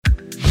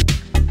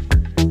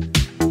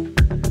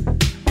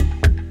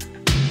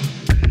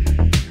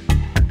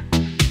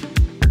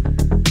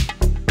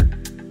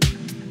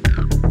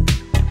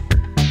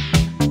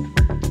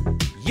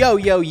Yo,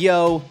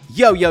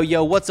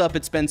 what's up?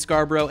 It's Ben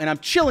Scarborough, and I'm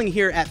chilling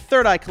here at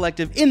Third Eye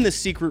Collective in the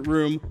secret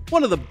room,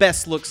 one of the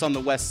best looks on the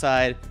west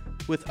side,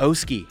 with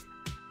Oski.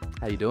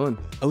 How you doing?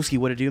 Oski,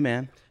 what it do,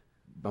 man?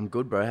 I'm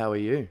good, bro. How are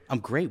you? I'm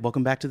great.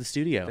 Welcome back to the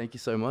studio. Thank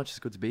you so much. It's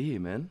good to be here,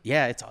 man.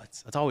 Yeah, it's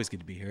always good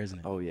to be here, isn't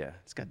it? Oh, yeah.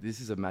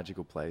 This is a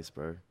magical place,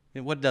 bro.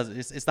 What does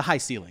it? It's the high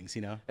ceilings,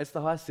 you know? It's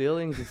the high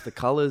ceilings, it's the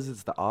colors,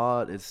 it's the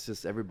art. It's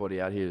just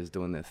everybody out here is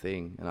doing their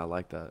thing, and I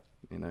like that,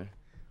 you know?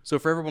 So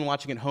for everyone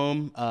watching at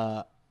home,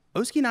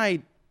 Oski and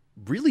I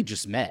really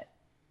just met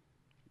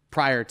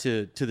prior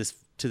to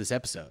this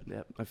episode.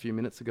 Yeah, a few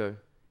minutes ago.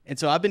 And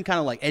so I've been kind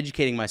of like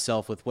educating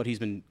myself with what he's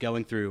been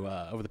going through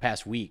over the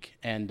past week.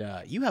 And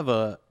you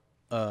have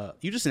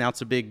you just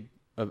announced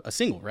a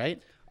single, right?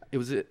 It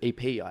was an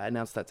EP. I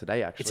announced that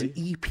today, actually. It's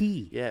an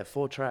EP. Yeah,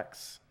 4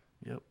 tracks.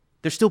 Yep.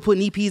 They're still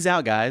putting EPs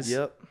out, guys.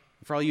 Yep.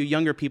 For all you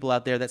younger people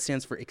out there, that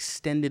stands for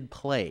extended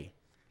play.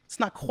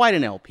 It's not quite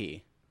an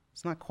LP.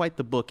 It's not quite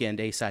the bookend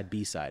A-side,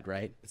 B-side,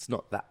 right? It's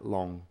not that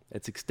long.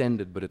 It's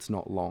extended, but it's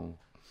not long.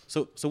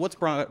 So what's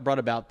brought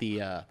about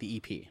the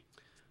EP?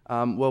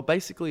 Well,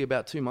 basically,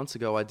 about 2 months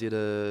ago, I did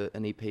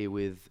an EP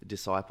with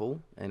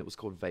Disciple, and it was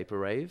called Vapor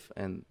Rave,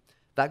 and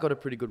that got a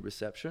pretty good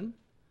reception.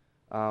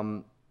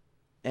 And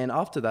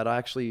after that,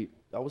 I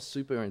was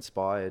super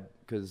inspired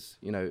because,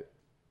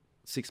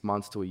 6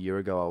 months to a year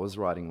ago, I was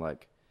writing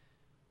like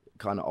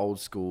kind of old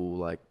school,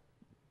 like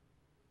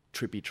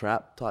trippy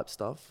trap type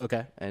stuff.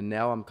 Okay. And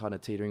now I'm kind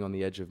of teetering on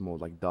the edge of more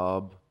like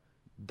dub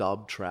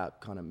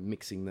trap, kind of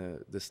mixing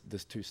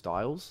this two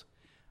styles.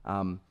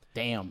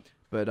 Damn.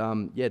 But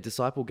yeah,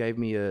 Disciple gave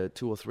me a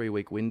 2 or 3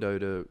 week window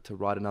to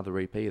write another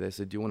EP. They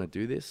said, "Do you want to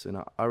do this?" And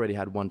I already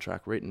had 1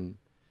 track written,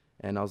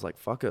 and I was like,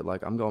 "Fuck it!"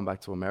 Like, I'm going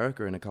back to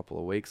America in a couple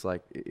of weeks.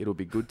 Like, it'll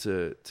be good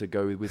to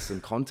go with some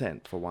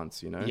content for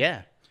once, you know?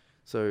 Yeah.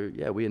 So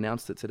yeah, we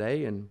announced it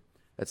today, and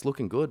it's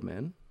looking good,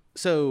 man.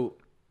 So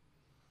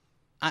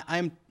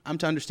I'm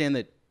to understand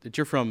that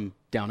you're from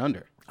down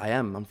under. I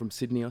am. I'm from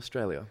Sydney,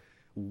 Australia.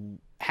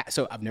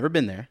 So I've never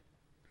been there.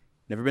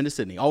 Never been to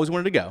Sydney. Always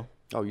wanted to go.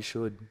 Oh, you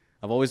should.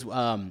 I've always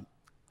I'm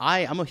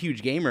a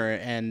huge gamer,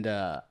 and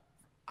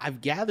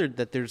I've gathered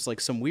that there's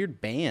like some weird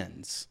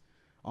bans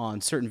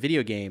on certain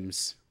video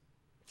games.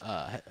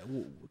 Can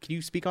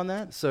you speak on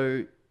that?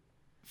 So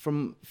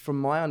from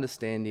my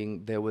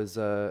understanding, there was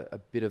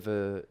a bit of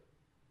a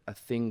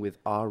thing with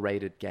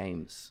R-rated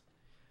games.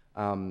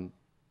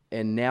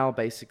 And now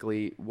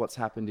basically what's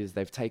happened is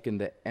they've taken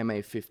the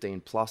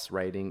MA15 plus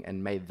rating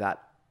and made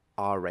that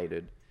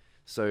R-rated.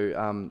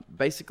 So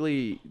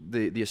basically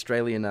the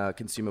Australian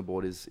Consumer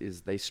Board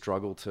is they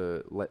struggle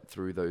to let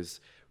through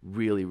those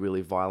really,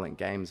 really violent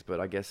games. But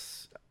I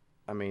guess,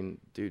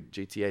 dude,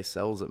 GTA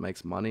sells, it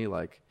makes money.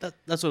 Like That's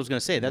what I was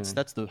gonna say. That's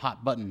the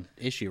hot button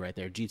issue right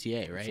there.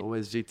 GTA, right? It's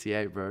always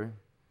GTA, bro.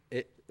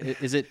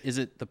 Is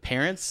it the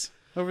parents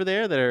over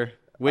there that are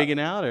wigging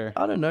out, or?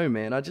 I don't know,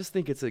 man. I just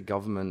think it's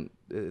an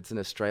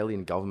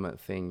Australian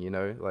government thing, you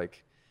know?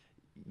 Like,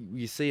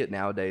 you see it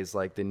nowadays,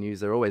 like the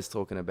news, they're always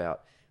talking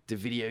about, do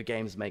video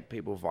games make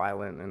people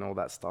violent and all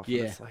that stuff?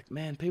 Yeah. And it's like,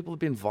 man, people have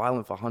been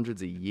violent for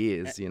hundreds of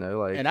years, you know?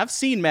 Like, And I've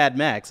seen Mad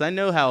Max. I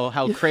know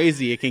how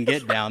crazy it can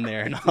get down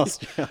there in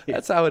Australia.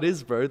 that's how it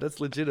is, bro.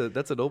 That's legit.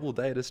 That's a normal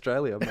day in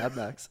Australia, Mad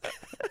Max.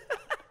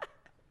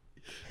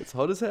 It's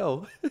hot as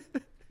hell.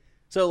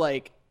 So,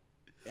 like,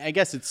 I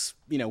guess it's,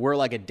 we're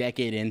like a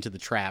decade into the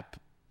trap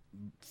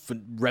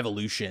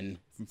revolution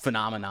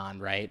phenomenon,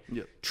 right?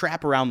 Yep.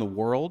 Trap around the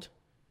world.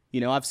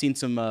 I've seen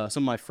some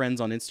of my friends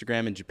on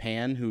Instagram in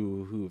Japan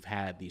who've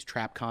had these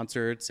trap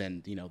concerts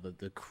and,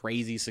 the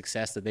crazy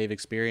success that they've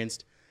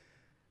experienced.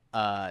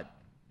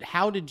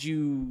 How did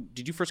you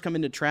first come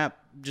into trap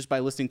just by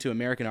listening to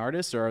American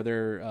artists, or are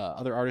there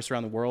other artists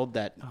around the world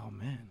that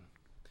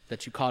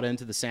you caught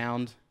into the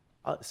sound?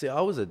 See, I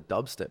was a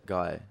dubstep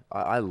guy.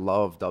 I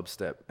love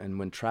dubstep. And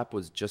when trap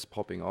was just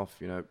popping off,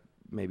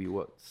 maybe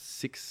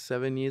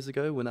 6-7 years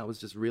ago, when that was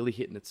just really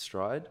hitting its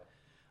stride,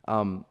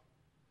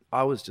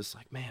 I was just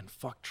like, man,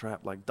 fuck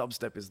trap. Like,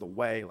 dubstep is the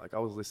way. Like, I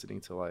was listening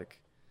to like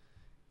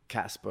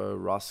Casper,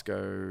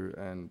 Roscoe,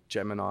 and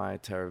Gemini,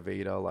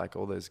 Terravita, like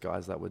all those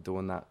guys that were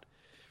doing that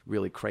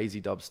really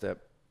crazy dubstep,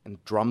 and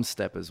drum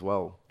step as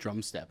well.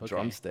 Drum step, okay.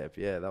 Drum step,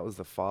 yeah, that was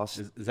the fast.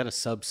 Is that a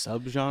sub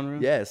genre?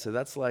 Yeah, so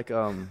that's like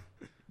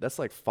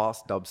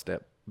fast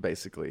dubstep,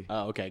 basically.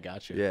 Oh, okay,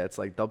 gotcha. Yeah, it's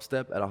like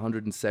dubstep at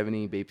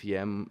 170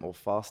 BPM or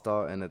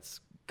faster, and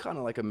it's kind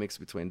of like a mix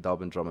between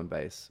dub and drum and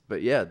bass.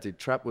 But yeah, dude,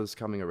 trap was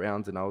coming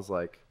around, and I was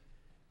like,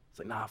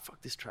 nah,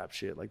 fuck this trap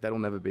shit. Like, that'll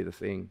never be the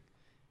thing.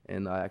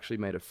 And I actually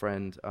made a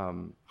friend,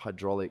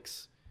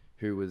 Hydraulics,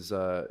 who was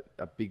a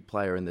big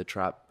player in the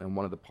trap and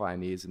one of the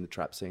pioneers in the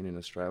trap scene in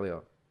Australia.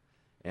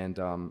 And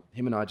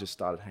him and I just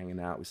started hanging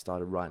out. We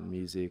started writing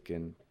music,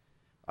 and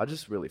I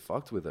just really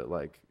fucked with it.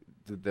 Like,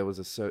 there was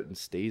a certain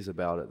steez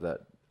about it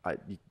that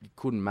you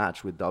couldn't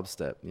match with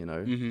dubstep, you know?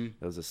 Mm-hmm.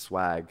 There was a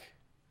swag,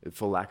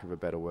 for lack of a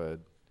better word.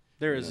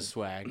 There is a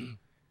swag,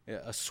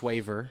 a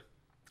swaver.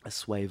 A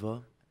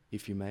swaver,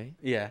 if you may.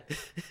 Yeah.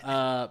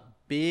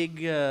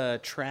 Big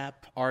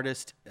trap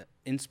artist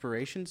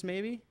inspirations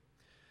maybe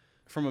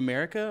from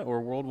America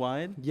or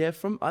worldwide? Yeah,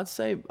 I'd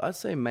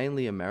say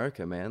mainly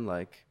America, man.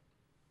 Like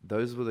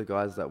those were the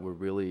guys that were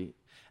really.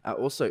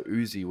 Also,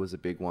 Uzi was a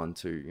big one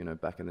too. You know,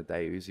 back in the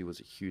day, Uzi was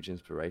a huge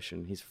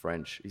inspiration. He's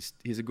French.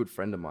 He's a good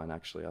friend of mine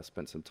actually. I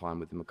spent some time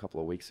with him a couple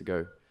of weeks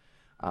ago.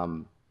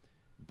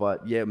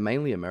 But yeah,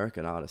 mainly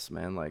American artists,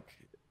 man. Like,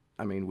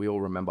 I mean, we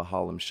all remember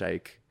Harlem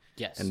Shake.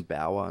 Yes. And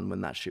Bauer, and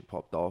when that shit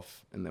popped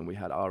off, and then we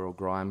had R.L.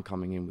 Grime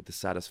coming in with the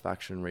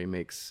Satisfaction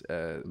remix,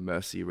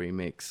 Mercy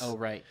remix. Oh,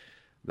 right.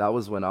 That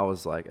was when I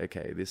was like,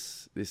 okay,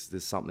 this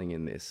there's something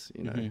in this,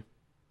 you know. Mm-hmm.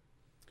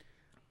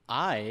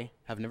 I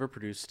have never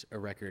produced a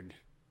record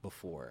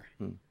before.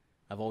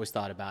 I've always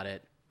thought about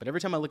it, but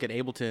every time I look at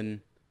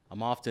Ableton,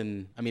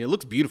 it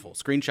looks beautiful.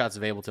 Screenshots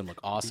of Ableton look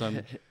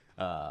awesome.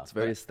 It's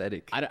very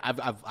aesthetic.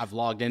 I've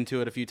logged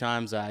into it a few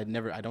times. I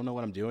don't know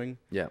what I'm doing.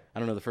 Yeah. I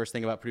don't know the first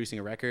thing about producing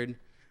a record,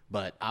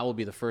 but I will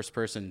be the first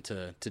person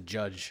to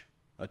judge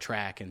a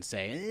track and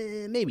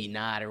say, maybe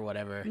not or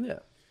whatever. Yeah.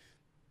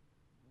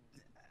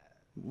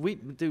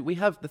 We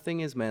have, the thing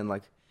is, man,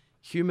 like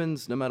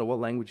humans, no matter what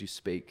language you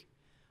speak,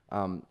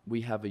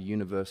 we have a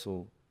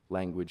universal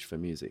language for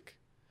music,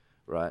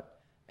 right?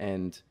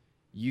 And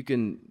you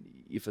can,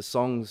 if a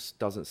song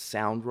doesn't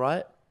sound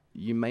right,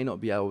 you may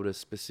not be able to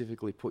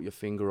specifically put your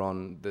finger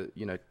on the,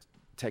 you know,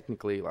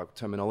 technically, like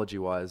terminology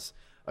wise,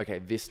 okay,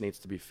 this needs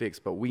to be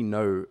fixed, but we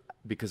know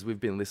because we've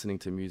been listening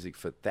to music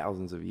for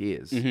thousands of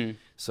years. Mm-hmm.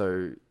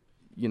 So,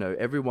 you know,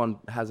 everyone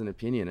has an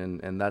opinion,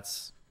 and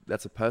that's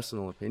a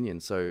personal opinion.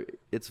 So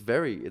it's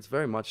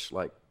very much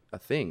like a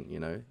thing, you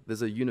know.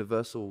 There's a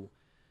universal,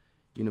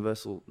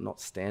 not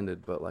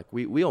standard, but like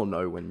we all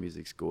know when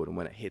music's good and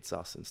when it hits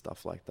us and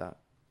stuff like that.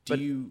 Do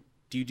you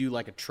do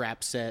like a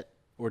trap set,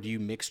 or do you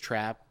mix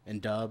trap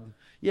and dub?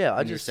 Yeah,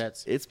 in your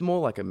sets? It's more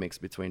like a mix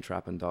between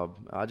trap and dub.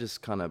 I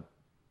just kind of,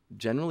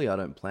 generally I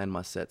don't plan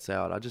my sets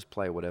out. I just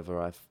play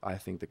whatever I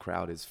think the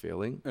crowd is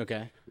feeling.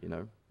 Okay. You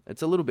know,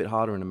 it's a little bit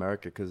harder in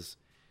America because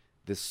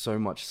there's so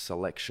much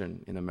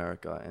selection in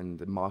America, and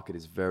the market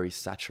is very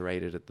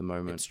saturated at the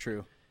moment. It's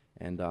true.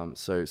 And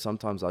so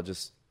sometimes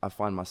I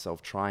find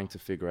myself trying to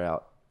figure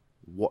out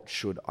what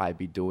should I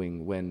be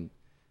doing, when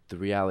the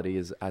reality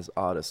is, as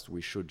artists,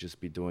 we should just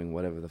be doing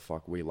whatever the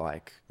fuck we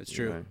like. It's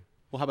true. Know?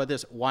 Well, how about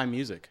this? Why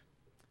music?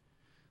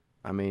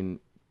 I mean,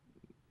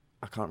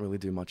 I can't really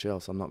do much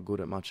else. I'm not good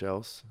at much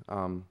else.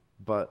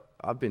 But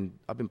I've been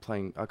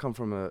playing. I come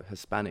from a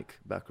Hispanic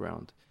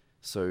background,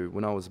 so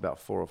when I was about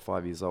 4 or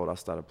 5 years old, I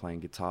started playing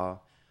guitar,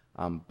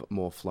 but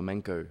more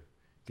flamenco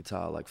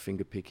guitar, like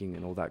finger picking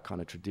and all that kind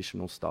of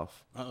traditional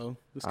stuff. Uh-oh,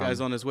 this guy's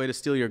on his way to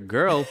steal your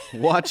girl.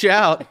 Watch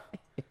out.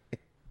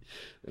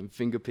 And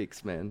finger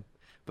picks, man.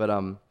 But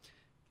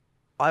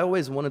I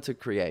always wanted to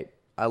create.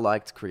 I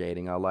liked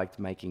creating. I liked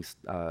making,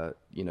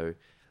 you know,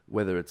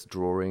 whether it's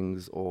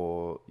drawings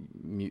or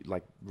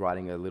like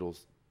writing a little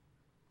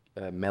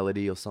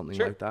melody or something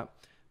like that.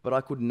 But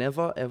I could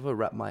never, ever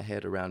wrap my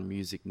head around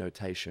music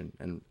notation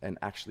and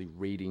actually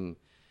reading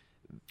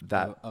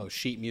that.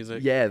 Sheet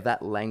music? Yeah,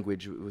 that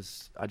language.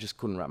 I just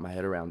couldn't wrap my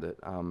head around it.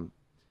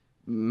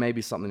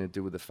 Maybe something to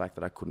do with the fact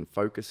that I couldn't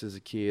focus as a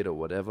kid or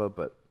whatever.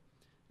 But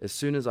as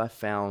soon as I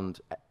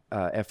found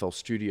FL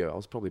Studio, I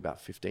was probably about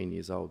 15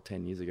 years old,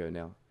 10 years ago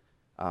now.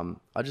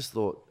 I just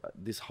thought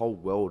this whole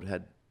world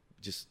had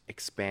just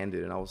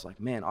expanded, and I was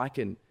like, man, I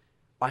can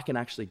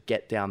actually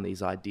get down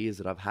these ideas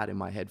that I've had in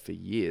my head for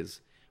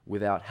years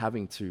without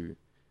having to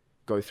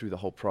go through the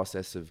whole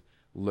process of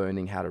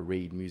learning how to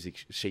read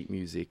music, sheet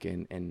music,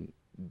 and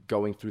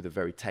going through the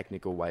very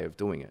technical way of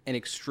doing it. An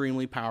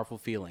extremely powerful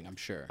feeling, I'm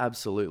sure.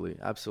 Absolutely,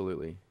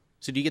 absolutely.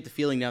 So do you get the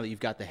feeling now that you've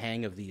got the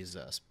hang of these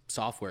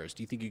softwares,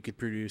 do you think you could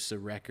produce a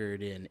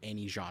record in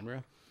any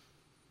genre?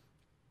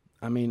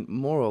 I mean,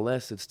 more or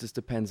less, it just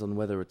depends on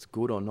whether it's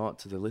good or not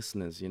to the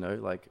listeners, you know?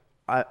 Like,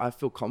 I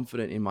feel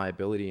confident in my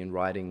ability in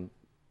writing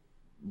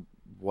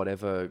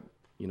whatever,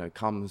 you know,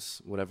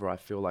 comes, whatever I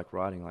feel like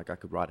writing. Like, I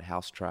could write a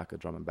house track, a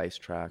drum and bass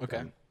track.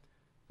 Okay.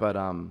 But,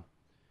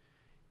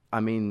 I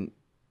mean,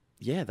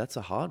 yeah, that's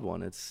a hard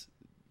one.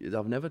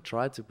 I've never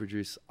tried to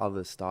produce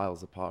other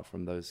styles apart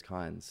from those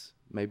kinds.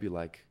 Maybe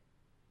like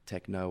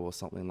techno or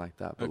something like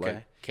that. But okay.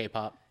 Like,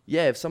 K-pop.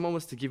 Yeah, if someone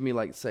was to give me,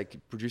 like, say,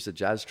 produce a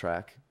jazz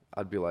track,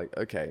 I'd be like,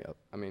 okay,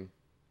 I mean,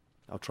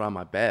 I'll try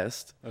my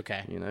best.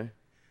 Okay. You know?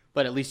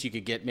 But at least you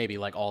could get maybe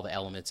like all the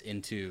elements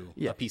into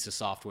a piece of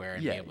software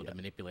and be able to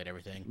manipulate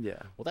everything.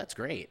 Yeah. Well, that's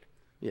great.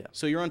 Yeah.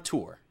 So you're on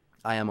tour.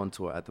 I am on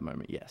tour at the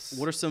moment, yes.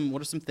 What are some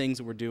things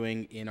that we're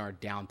doing in our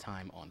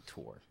downtime on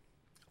tour?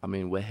 I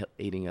mean, we're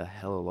eating a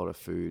hell of a lot of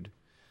food.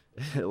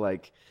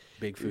 Like,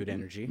 big food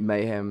energy.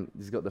 Mayhem,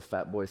 he's got the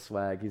fat boy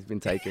swag. He's been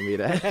taking me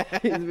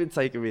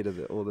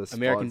to all the spots.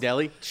 American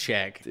Deli,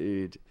 check.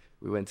 Dude,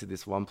 we went to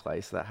this one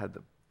place that had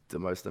the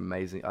most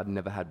amazing. I'd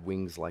never had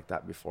wings like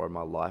that before in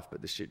my life,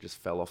 but the shit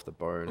just fell off the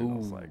bone. And I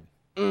was like,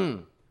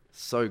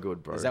 so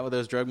good, bro. Is that what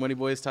those drug money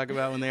boys talk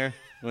about when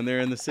they're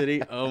in the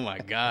city? Oh my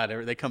God,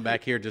 they come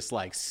back here just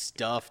like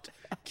stuffed,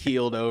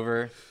 keeled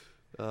over.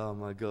 Oh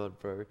my God,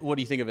 bro. What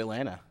do you think of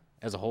Atlanta?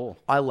 as a whole?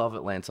 I love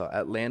Atlanta.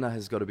 Atlanta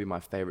has got to be my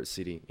favorite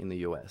city in the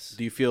US.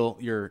 Do you feel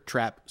your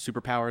trap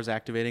superpowers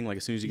activating? Like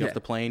as soon as you get off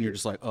the plane, you're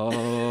just like,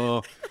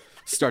 oh,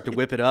 start to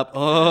whip it up.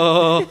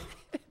 Oh,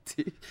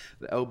 Dude,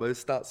 the elbows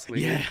start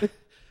swinging. yeah.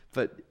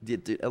 But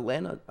dude,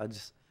 Atlanta,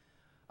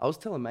 I was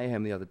telling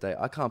Mayhem the other day,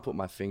 I can't put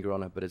my finger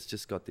on it, but it's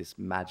just got this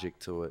magic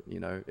to it. You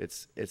know,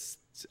 it's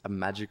a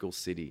magical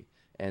city,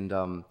 and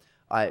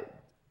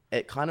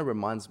it kind of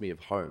reminds me of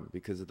home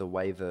because of the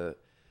way the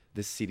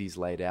city's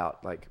laid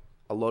out. Like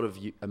a lot of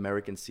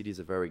American cities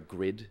are very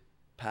grid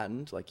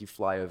patterned. Like you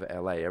fly over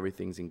LA,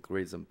 everything's in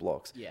grids and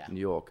blocks. Yeah.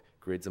 New York,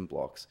 grids and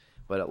blocks.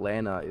 But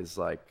Atlanta is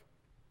like,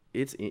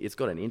 it's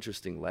got an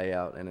interesting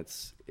layout, and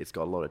it's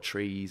got a lot of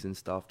trees and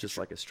stuff, just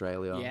like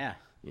Australia. Yeah.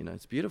 You know,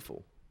 it's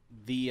beautiful.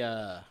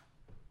 It's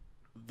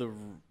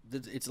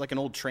like an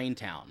old train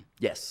town.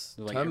 Yes,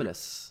 Like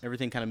terminus.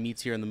 Everything kind of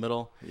meets here in the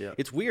middle. Yeah.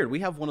 It's weird. We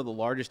have one of the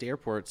largest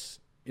airports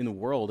in the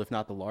world, if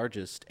not the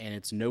largest, and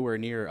it's nowhere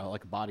near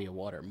like a body of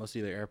water. Most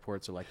of the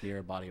airports are like near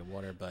a body of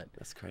water, but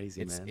That's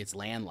crazy, man. it's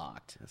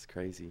landlocked. That's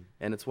crazy.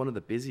 And it's one of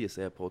the busiest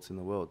airports in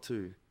the world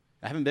too.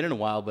 I haven't been in a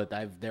while, but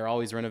they're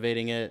always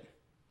renovating it.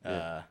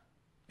 Yeah.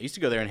 I used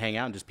to go there and hang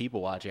out and just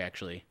people watch.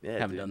 Actually, Yeah,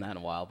 haven't dude. done that in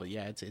a while, but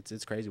yeah,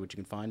 it's crazy what you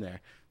can find there.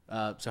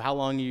 So how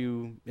long are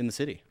you in the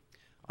city?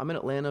 I'm in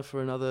Atlanta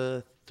for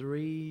another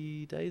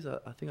 3 days. I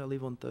think I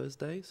leave on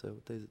Thursday. So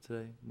what day is it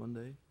today?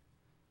 Monday?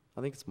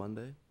 I think it's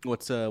Monday.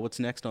 What's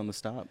next on the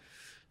stop?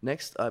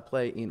 Next, I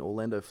play in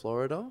Orlando,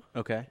 Florida.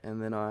 Okay.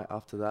 And then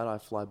after that, I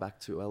fly back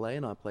to LA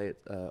and I play at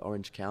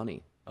Orange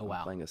County. Oh, wow.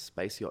 I'm playing a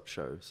space yacht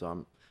show.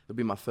 So it'll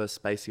be my first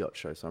space yacht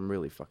show. So I'm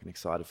really fucking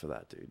excited for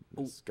that, dude.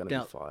 It's going to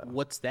Now, be fire.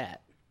 what's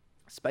that?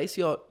 Space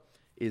yacht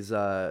is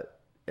I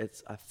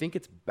think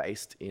it's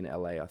based in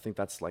LA. I think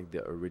that's like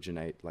the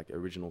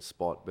original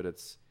spot, but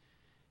it's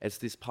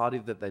this party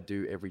that they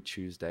do every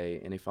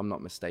Tuesday, and if I'm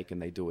not mistaken,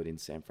 they do it in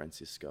San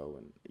Francisco,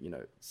 and you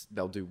know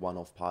they'll do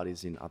one-off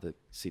parties in other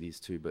cities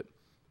too. But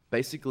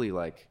basically,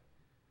 like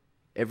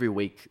every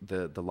week,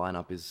 the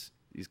lineup is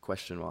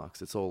question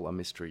marks. It's all a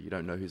mystery. You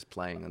don't know who's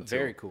playing until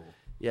Very cool.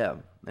 Yeah,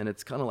 and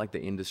it's kind of like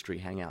the industry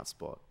hangout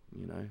spot,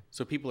 you know.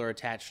 So people are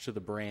attached to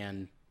the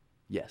brand,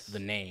 Yes. the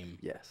name,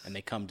 Yes. and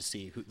they come to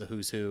see the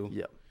who's who.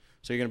 Yep.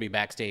 So you're gonna be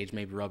backstage,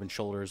 maybe rubbing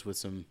shoulders with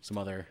some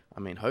other. I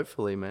mean,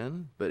 hopefully,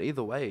 man. But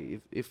either way,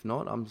 if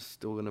not, I'm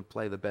still gonna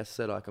play the best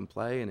set I can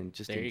play and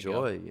just There you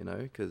enjoy, you know.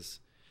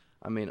 Because,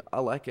 I mean, I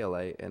like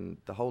LA and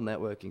the whole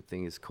networking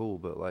thing is cool,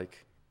 but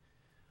like,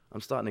 I'm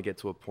starting to get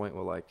to a point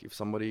where like, if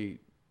somebody,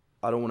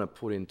 I don't want to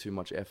put in too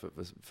much effort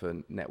for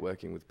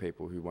networking with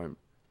people who won't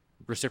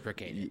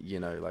Reciprocate it. you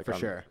know, like For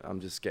sure. I'm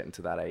just getting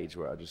to that age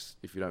where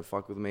if you don't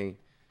fuck with me,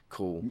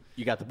 cool.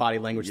 You got the body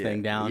language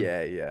thing down.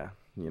 Yeah.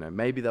 You know,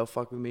 maybe they'll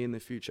fuck with me in the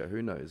future.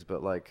 Who knows?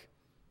 But like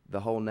the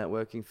whole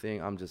networking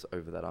thing, I'm just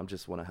over that. I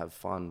just want to have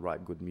fun,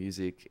 write good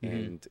music,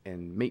 and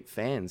meet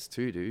fans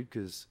too, dude.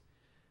 Because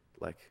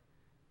like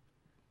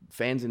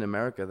fans in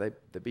America,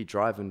 they be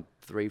driving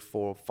 3,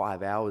 4,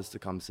 5 hours to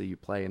come see you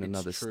play in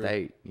another true.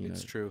 state. You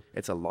It's know? true.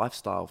 It's a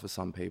lifestyle for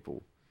some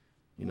people.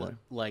 You know.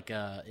 Like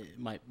it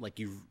might like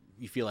you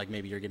feel like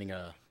maybe you're getting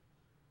a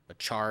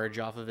charge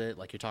off of it,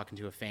 like you're talking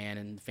to a fan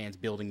and the fan's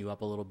building you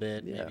up a little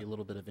bit, Yeah. maybe a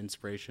little bit of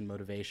inspiration,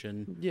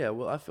 motivation. Yeah,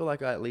 well, I feel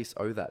like I at least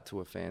owe that to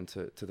a fan,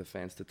 to the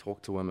fans, to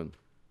talk to them and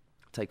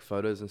take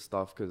photos and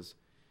stuff. Because,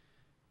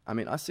 I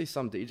mean, I see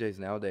some DJs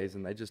nowadays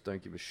and they just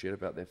don't give a shit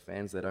about their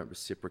fans. They don't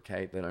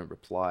reciprocate. They don't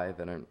reply.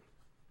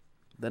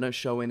 They don't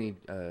show any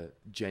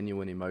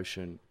genuine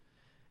emotion.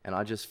 And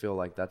I just feel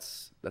like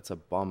that's a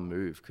bum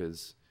move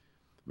because,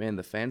 man,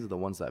 the fans are the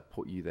ones that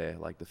put you there.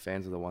 Like the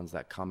fans are the ones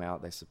that come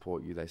out, they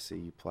support you, they see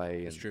you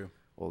play, It's and true.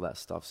 all that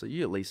stuff. So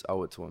you at least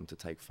owe it to them to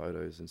take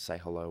photos and say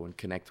hello and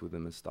connect with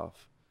them and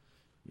stuff.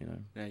 You know.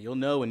 Yeah, you'll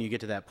know when you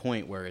get to that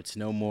point where it's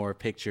no more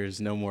pictures,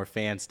 no more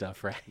fan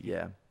stuff, right?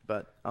 Yeah,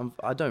 but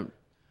I don't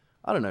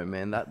know,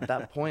 man.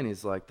 That point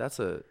is like I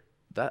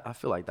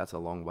feel like that's a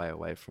long way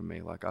away from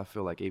me. Like I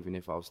feel like even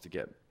if I was to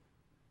get,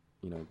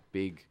 you know,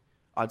 big,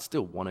 I'd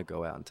still want to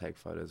go out and take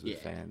photos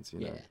with fans. You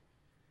know. Yeah.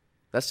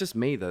 That's just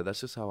me, though. That's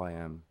just how I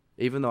am.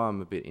 Even though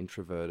I'm a bit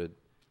introverted,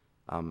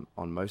 on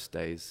most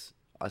days,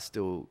 I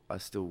still,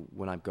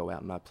 when I go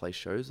out and I play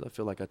shows, I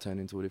feel like I turn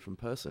into a different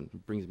person.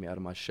 It brings me out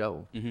of my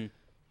shell, you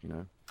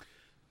know?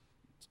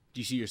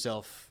 Do you see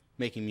yourself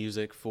making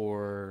music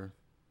for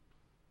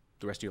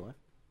the rest of your life?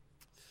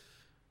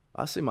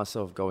 I see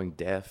myself going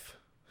deaf.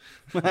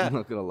 I'm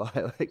not going to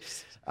lie. Like,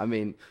 I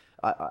mean,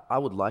 I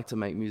would like to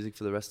make music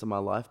for the rest of my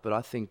life, but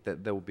I think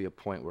that there will be a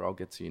point where I'll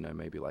get to, you know,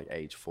 maybe like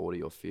age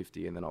 40 or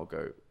 50, and then I'll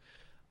go,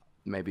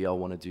 maybe I'll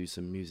want to do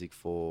some music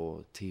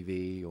for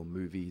TV or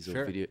movies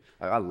or video.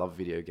 Like, I love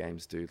video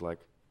games, dude. Like,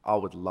 I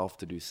would love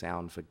to do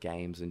sound for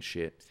games and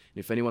shit. And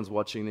if anyone's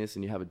watching this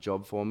and you have a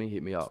job for me,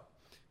 hit me up,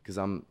 because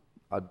I'm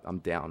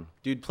down.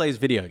 Dude plays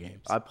video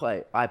games. I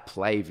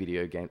play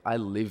video games. I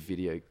live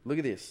video. Look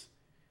at this.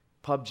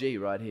 PUBG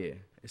right here.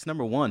 It's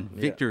number one,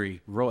 Victory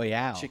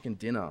Royale. Chicken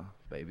dinner,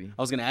 baby.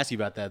 I was going to ask you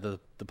about that, the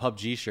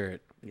PUBG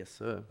shirt. Yes,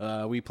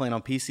 sir. We playing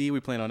on PC? We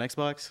playing on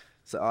Xbox?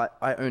 So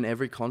I own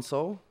every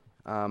console.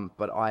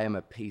 but I am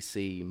a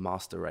PC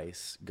Master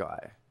Race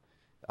guy.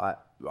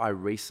 I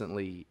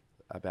recently,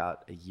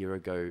 about a year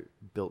ago,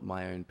 built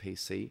my own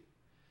PC,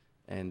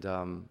 and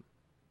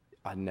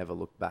I never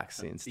looked back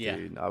since,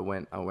 dude. I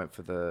went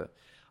for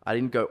I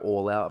didn't go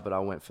all out, but I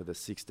went for the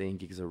 16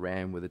 gigs of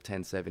RAM with a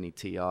 1070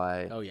 Ti.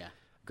 Oh yeah.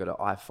 Got an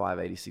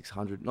i5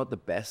 8600, not the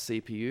best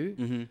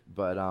CPU,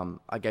 but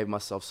I gave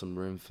myself some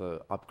room for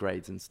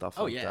upgrades and stuff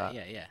like that.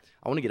 Yeah.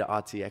 I want to get an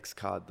RTX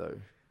card though.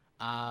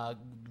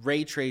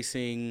 Ray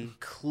tracing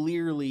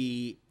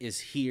clearly is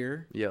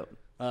here. Yep.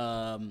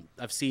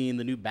 I've seen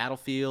the new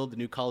Battlefield, the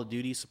new Call of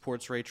Duty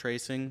supports ray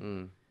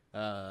tracing.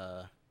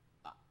 The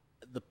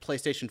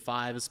PlayStation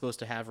 5 is supposed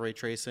to have ray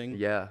tracing.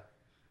 Yeah.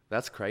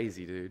 That's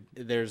crazy, dude.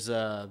 There's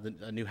a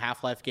new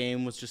Half-Life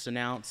game was just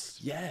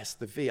announced. Yes,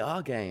 the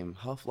VR game,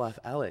 Half-Life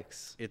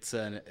Alyx. It's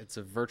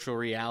a virtual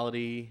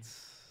reality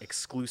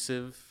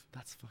exclusive.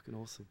 That's fucking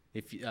awesome.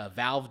 If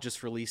Valve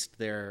just released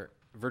their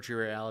virtual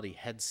reality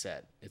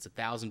headset, it's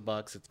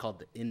 $1,000. It's called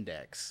the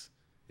Index,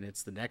 and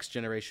it's the next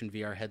generation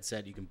VR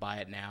headset. You can buy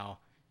it now.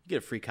 You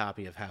get a free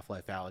copy of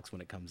Half-Life Alyx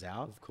when it comes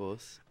out, of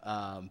course.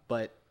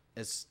 But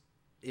it's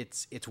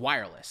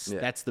wireless. Yeah.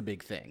 That's the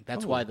big thing.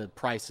 That's why the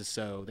price is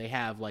so. They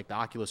have like the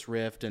Oculus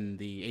Rift and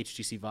the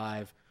HTC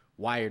Vive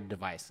wired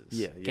devices.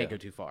 Yeah. Can't go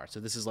too far. So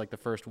this is like the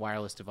first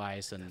wireless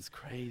device, and that's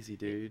crazy,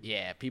 dude.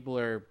 Yeah, people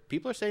are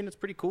saying it's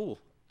pretty cool.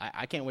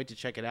 I can't wait to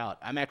check it out.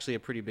 I'm actually a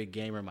pretty big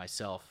gamer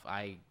myself.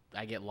 I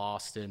get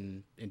lost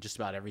in just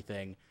about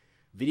everything.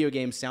 Video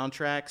game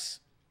soundtracks.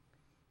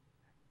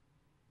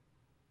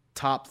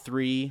 Top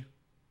 3.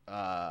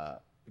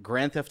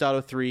 Grand Theft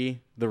Auto 3,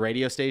 the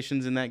radio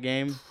stations in that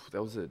game.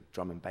 There was a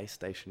drum and bass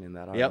station in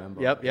that, I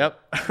remember.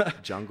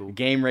 Yep. Jungle.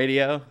 Game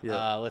radio.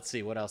 Yep. Let's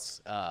see, what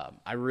else?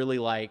 I really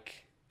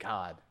like,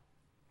 I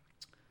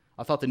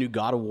thought the new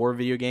God of War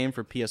video game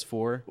for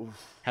PS4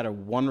 had a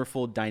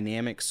wonderful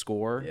dynamic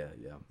score.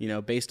 Yeah. You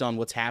know, based on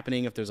what's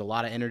happening. If there's a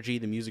lot of energy,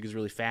 the music is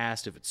really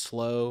fast. If it's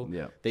slow,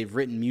 they've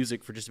written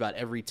music for just about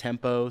every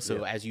tempo.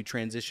 So as you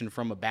transition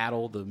from a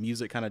battle, the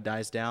music kind of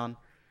dies down.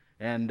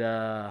 And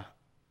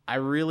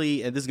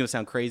and this is going to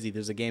sound crazy,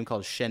 there's a game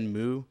called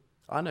Shenmue.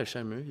 I know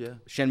Shenmue, yeah.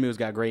 Shenmue's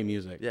got great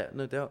music. Yeah,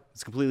 no doubt.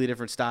 It's a completely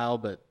different style,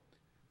 but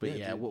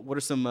what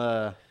are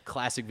some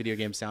classic video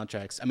game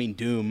soundtracks? I mean,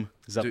 Doom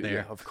is up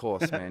there. Yeah, of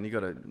course, man. You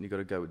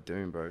gotta go with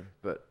Doom, bro.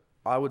 But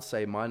I would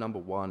say my number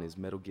 1 is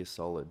Metal Gear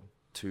Solid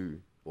 2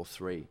 or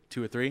 3.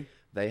 2 or 3?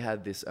 They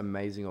had this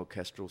amazing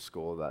orchestral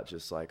score that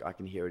just like I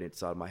can hear it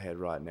inside my head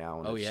right now,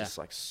 and it's just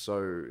like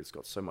it's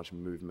got so much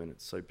movement.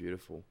 It's so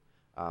beautiful.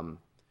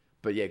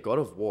 But yeah, God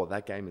of War,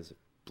 that game is a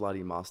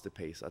bloody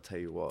masterpiece, I tell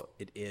you what.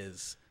 It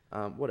is.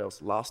 What else?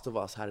 Last of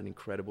Us had an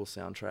incredible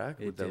soundtrack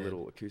with their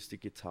little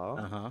acoustic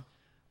guitar.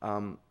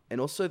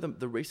 And also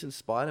the recent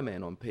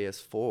Spider-Man on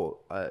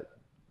PS4.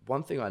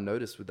 One thing I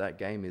noticed with that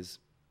game is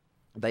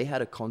they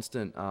had a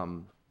constant...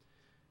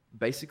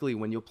 basically,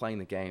 when you're playing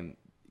the game,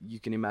 you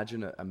can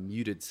imagine a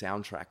muted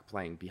soundtrack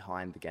playing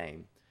behind the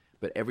game.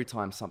 But every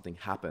time something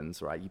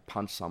happens, right, you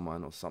punch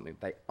someone or something,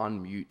 they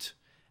unmute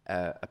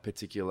a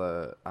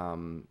particular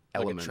element.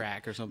 Like a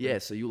track or something? Yeah,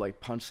 so you like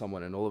punch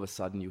someone and all of a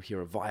sudden you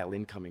hear a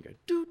violin coming, go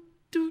doot,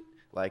 doot.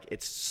 Like,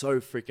 it's so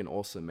freaking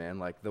awesome, man.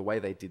 Like, the way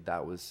they did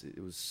that was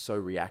so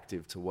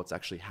reactive to what's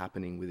actually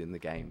happening within the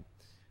game.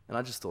 And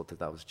I just thought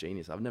that was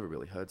genius. I've never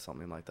really heard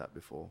something like that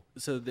before.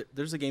 So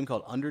there's a game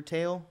called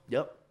Undertale.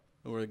 Yep.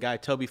 Where the guy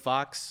Toby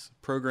Fox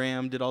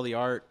programmed, did all the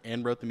art,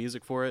 and wrote the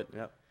music for it.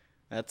 Yep.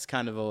 That's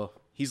kind of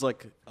he's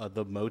like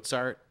the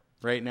Mozart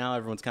right now.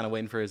 Everyone's kind of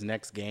waiting for his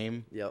next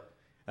game. Yep.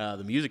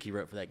 The music he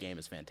wrote for that game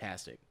is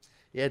fantastic.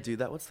 Yeah,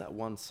 dude, what's that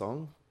one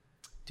song?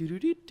 That's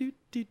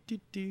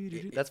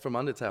from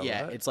Undertale,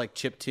 yeah, right? it's like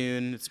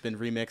chiptune. It's been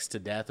remixed to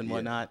death and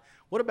whatnot.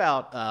 What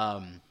about,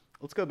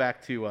 let's go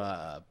back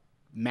to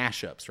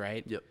mashups,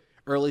 right? Yep.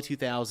 Early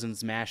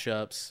 2000s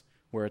mashups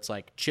where it's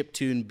like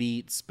chiptune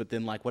beats, but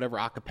then like whatever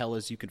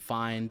acapellas you could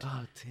find.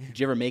 Oh, damn. Did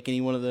you ever make any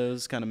one of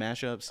those kind of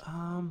mashups?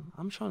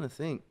 I'm trying to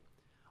think.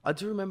 I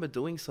do remember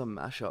doing some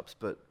mashups,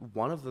 but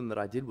one of them that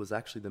I did was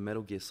actually the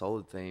Metal Gear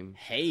Solid theme.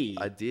 Hey.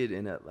 I did,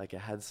 and it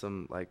had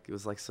some, like, it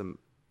was like some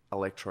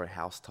electro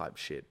house type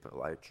shit, but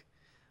like,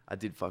 I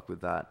did fuck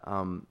with that.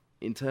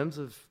 In terms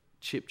of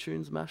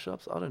chiptunes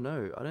mashups, I don't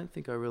know. I don't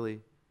think I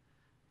really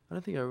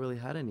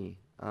had any.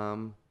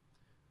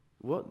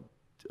 What?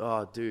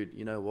 Oh, dude,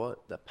 you know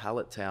what? That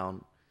Pallet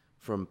Town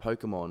from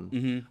Pokemon.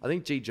 Mm-hmm. I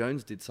think G.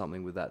 Jones did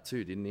something with that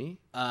too, didn't he?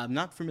 I'm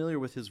not familiar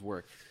with his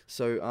work.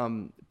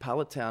 So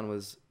Pallet Town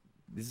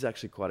this is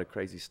actually quite a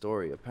crazy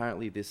story.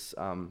 Apparently this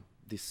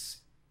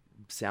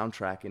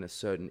soundtrack in a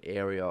certain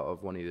area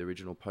of one of the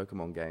original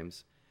Pokemon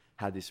games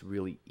had this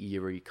really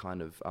eerie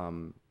kind of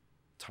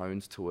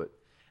tones to it,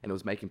 and it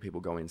was making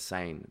people go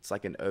insane. It's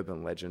like an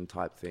urban legend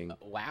type thing.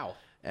 Wow.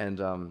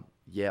 And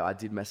yeah, I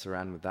did mess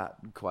around with that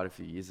quite a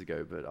few years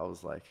ago, but I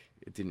was like,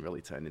 it didn't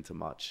really turn into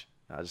much.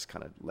 I just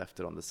kind of left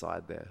it on the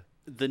side there.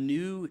 The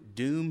new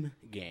Doom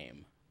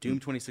game, Doom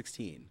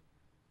 2016,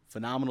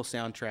 phenomenal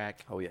soundtrack.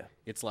 Oh, yeah.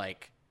 It's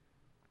like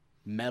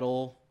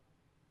metal,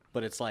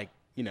 but it's like,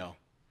 you know,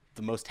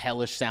 the most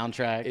hellish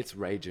soundtrack. It's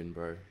raging,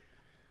 bro.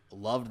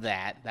 Loved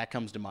that. That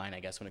comes to mind, I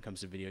guess, when it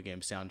comes to video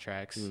game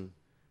soundtracks.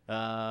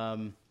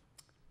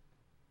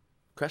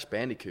 Crash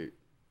Bandicoot,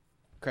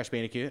 Crash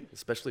Bandicoot.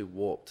 especially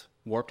Warped.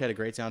 Warped had a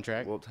great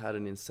soundtrack. Warped had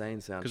an insane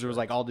soundtrack. Because there was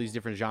like all these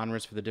different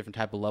genres for the different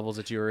type of levels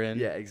that you were in.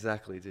 Yeah,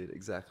 exactly, dude.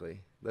 Exactly.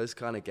 Those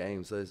kind of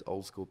games, those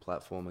old school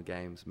platformer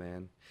games,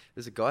 man.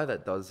 There's a guy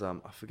that does, I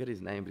forget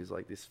his name, but he's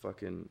like this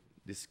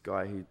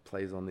guy who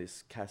plays on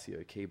this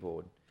Casio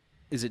keyboard.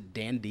 Is it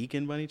Dan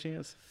Deacon by any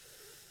chance?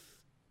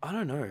 I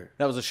don't know.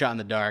 That was a shot in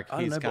the dark.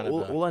 I don't know,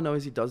 but all I know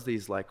is he does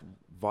these like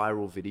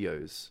viral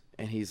videos,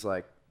 and he's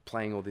like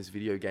playing all this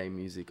video game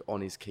music on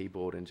his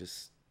keyboard, and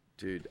just,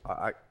 dude,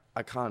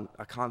 I can't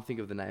think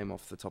of the name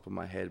off the top of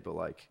my head, but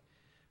like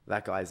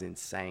that guy's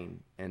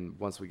insane. And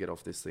once we get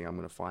off this thing, I'm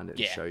gonna find it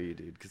and show you,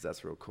 dude, because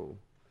that's real cool.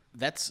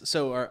 That's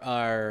so.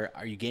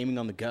 Are you gaming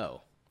on the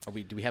go?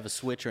 Do we have a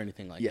Switch or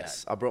anything like that?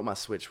 Yes, I brought my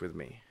Switch with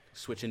me.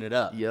 Switching it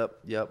up.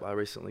 Yep. I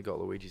recently got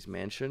Luigi's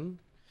Mansion.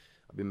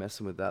 I've been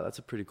messing with that. That's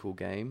a pretty cool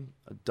game.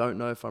 I don't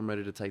know if I'm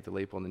ready to take the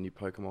leap on the new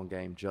Pokemon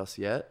game just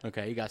yet.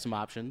 Okay, you got some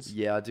options.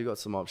 Yeah, I do got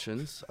some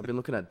options. I've been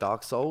looking at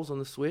Dark Souls on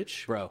the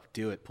Switch. Bro,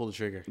 do it. Pull the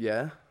trigger.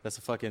 Yeah. That's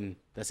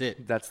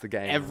it. That's the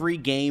game. Every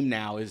game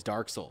now is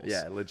Dark Souls.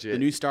 Yeah, legit. The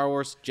new Star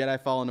Wars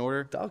Jedi Fallen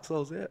Order. Dark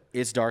Souls, yeah.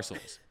 It's Dark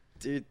Souls.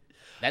 Dude.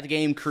 That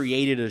game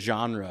created a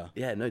genre.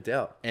 Yeah, no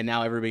doubt. And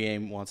now every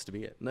game wants to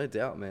be it. No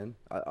doubt, man.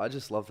 I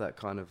just love that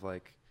kind of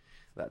like,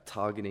 that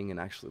targeting, and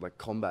actually like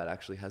combat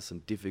actually has some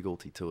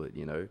difficulty to it,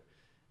 you know?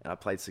 And I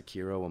played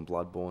Sekiro and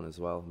Bloodborne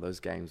as well. Those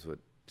games were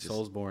just...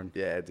 Soulsborne.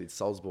 Yeah, dude,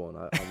 Soulsborne.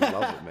 I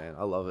love it, man.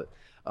 I love it.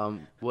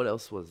 What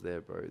else was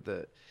there, bro?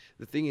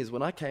 The thing is,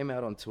 when I came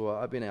out on tour,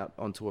 I've been out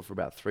on tour for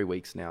about 3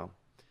 weeks now.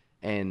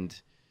 And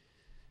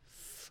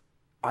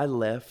I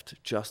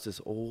left just as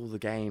all the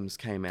games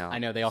came out. I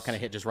know, they all kind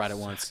of hit just right at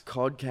once.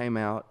 COD came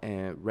out,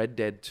 and Red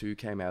Dead 2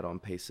 came out on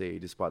PC,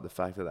 despite the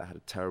fact that had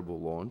a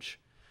terrible launch.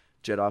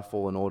 Jedi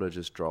Fallen Order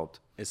just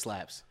dropped. It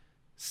slaps.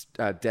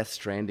 Death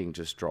Stranding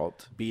just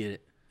dropped. Beat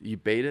it. You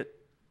beat it?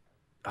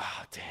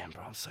 Ah, damn,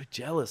 bro. I'm so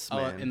jealous,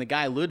 man. And the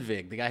guy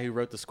Ludwig, the guy who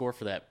wrote the score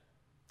for that.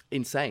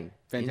 Insane.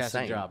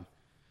 Fantastic job.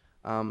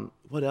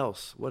 What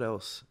else?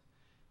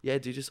 Yeah,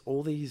 dude, just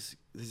all these...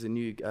 There's a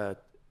new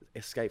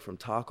Escape from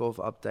Tarkov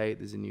update.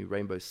 There's a new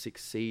Rainbow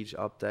Six Siege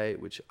update,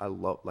 which I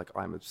love. Like,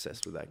 I'm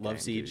obsessed with that game.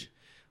 Love Siege. Dude.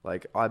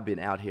 Like, I've been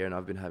out here and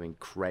I've been having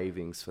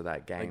cravings for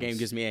that game. That game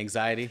gives me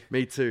anxiety.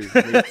 Me too.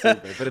 Bro.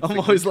 But I'm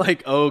always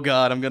like, oh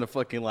God, I'm going to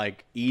fucking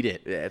like eat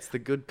it. Yeah, it's the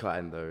good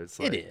kind though. It's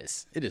like,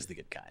 it is the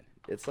good kind.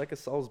 It's like a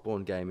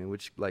Soulsborne game in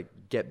which like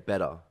get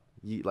better.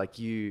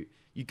 You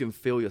can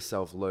feel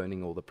yourself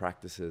learning all the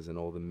practices and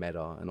all the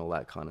meta and all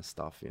that kind of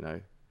stuff, you know?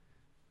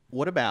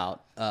 What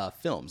about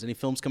films? Any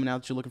films coming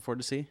out that you're looking forward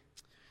to see?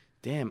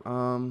 Damn,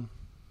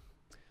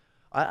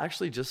 I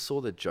actually just saw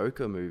the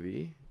Joker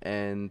movie,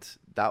 and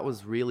that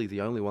was really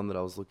the only one that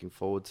I was looking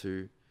forward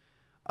to.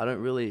 I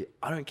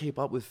don't keep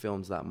up with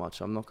films that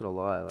much. I'm not gonna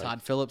lie. Like,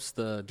 Todd Phillips,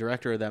 the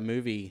director of that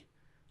movie,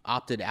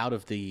 opted out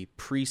of the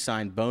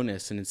pre-signed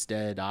bonus and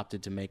instead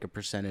opted to make a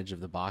percentage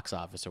of the box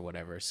office or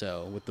whatever.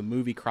 So with the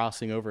movie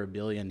crossing over $1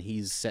 billion,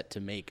 he's set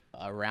to make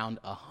around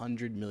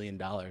 $100 million,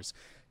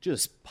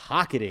 just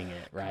pocketing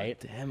it, right?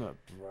 God damn it,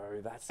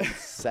 bro, that's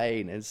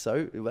insane. And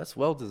so that's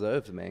well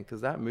deserved, man,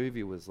 because that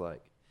movie was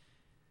like.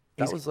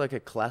 That was like a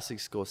classic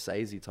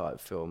Scorsese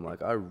type film.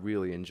 Like, I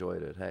really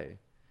enjoyed it. Hey,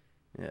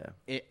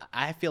 yeah.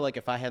 I feel like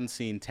if I hadn't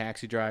seen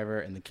Taxi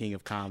Driver and The King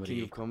of Comedy,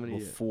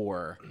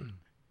 before,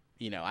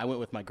 you know, I went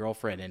with my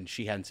girlfriend and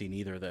she hadn't seen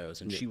either of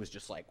those, and she was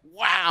just like,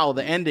 "Wow,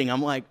 the ending."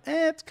 I'm like,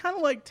 it's kind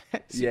of like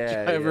Taxi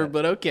Driver,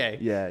 but okay.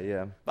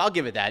 Yeah. I'll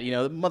give it that. You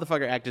know, the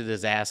motherfucker acted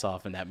his ass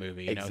off in that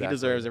movie. You know, he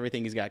deserves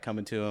everything he's got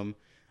coming to him.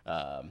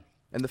 And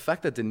the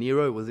fact that De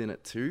Niro was in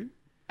it too.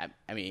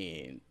 I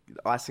mean,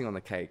 icing on the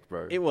cake,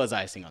 bro. It was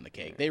icing on the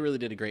cake. They really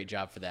did a great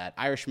job for that.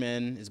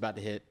 Irishman is about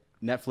to hit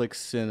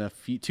Netflix in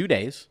 2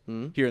 days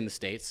here in the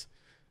States.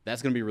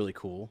 That's going to be really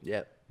cool.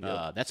 Yep.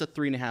 That's a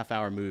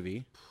 3.5-hour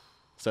movie.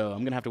 So I'm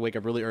going to have to wake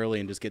up really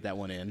early and just get that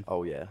one in.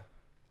 Oh, yeah.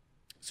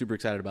 Super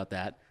excited about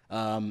that.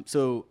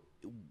 So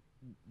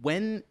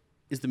when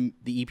is the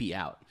EP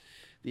out?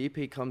 The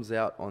EP comes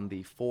out on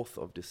the 4th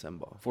of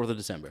December. 4th of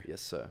December. Yes,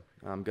 sir.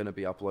 I'm going to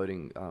be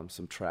uploading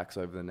some tracks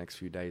over the next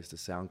few days to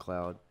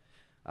SoundCloud.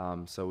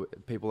 So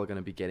people are going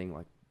to be getting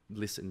like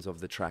listens of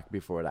the track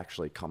before it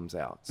actually comes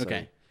out. So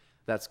okay.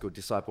 That's good.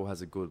 Disciple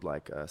has a good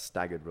like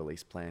staggered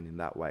release plan in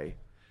that way.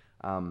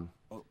 Tell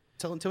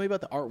me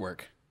about the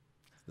artwork.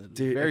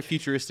 Dude, very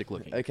futuristic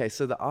looking. Okay,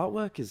 so the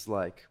artwork is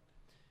like...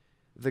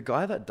 The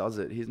guy that does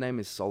it, his name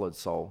is Solid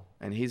Soul,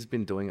 and he's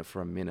been doing it for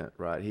a minute,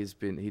 right? He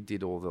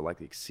did all the like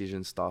the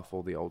Excision stuff,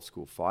 all the old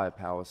school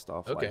Firepower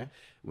stuff. Okay. Like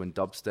when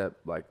dubstep,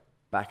 like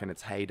back in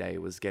its heyday,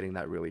 was getting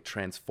that really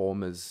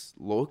Transformers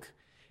look.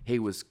 He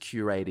was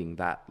curating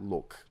that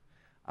look,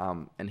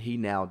 and he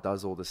now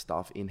does all the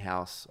stuff in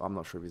house. I'm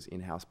not sure if it's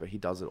in house, but he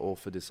does it all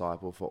for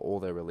Disciple for all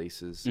their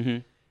releases. Mm-hmm.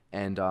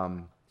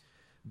 And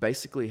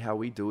basically, how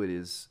we do it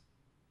is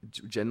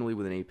generally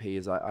with an EP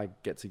is I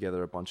get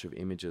together a bunch of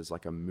images,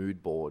 like a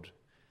mood board,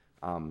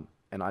 and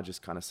I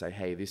just kind of say,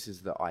 hey, this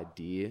is the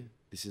idea,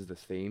 this is the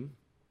theme,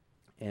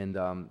 and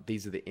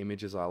these are the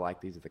images I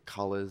like, these are the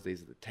colors,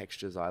 these are the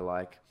textures I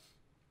like,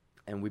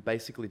 and we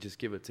basically just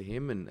give it to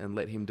him and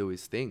let him do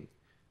his thing.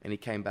 And he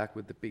came back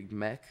with the big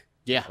mech.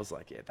 Yeah. I was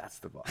like, yeah, that's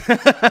the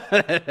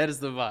vibe. That is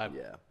the vibe.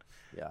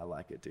 Yeah, I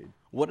like it, dude.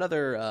 What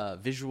other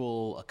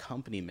visual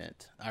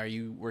accompaniment? Are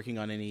you working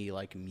on any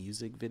like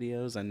music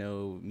videos? I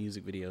know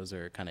music videos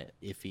are kind of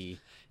iffy.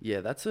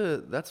 Yeah,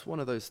 that's one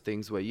of those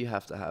things where you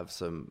have to have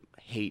some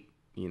heat,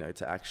 you know,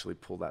 to actually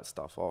pull that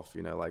stuff off,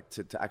 you know, like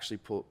to actually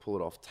pull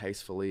it off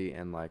tastefully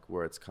and like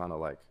where it's kind of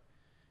like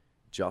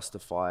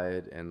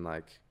justified and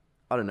like,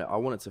 I don't know, I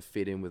want it to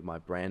fit in with my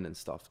brand and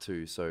stuff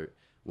too. So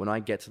when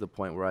I get to the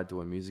point where I do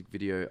a music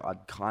video,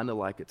 I'd kind of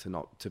like it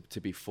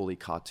to be fully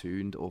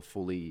cartooned or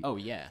fully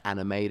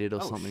animated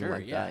or something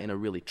like that in a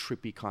really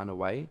trippy kind of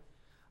way.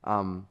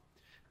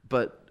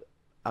 But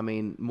I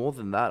mean, more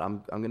than that,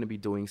 I'm going to be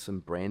doing some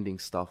branding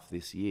stuff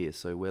this year.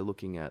 So we're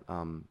looking at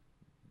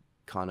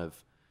kind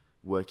of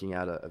working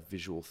out a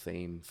visual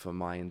theme for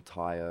my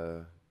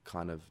entire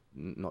kind of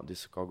not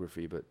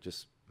discography, but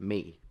just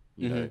me,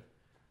 you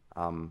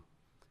know.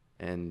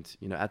 And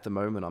you know, at the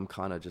moment, I'm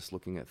kind of just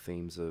looking at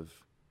themes of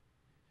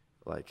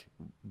like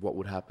what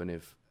would happen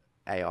if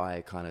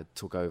AI kind of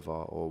took over,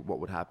 or what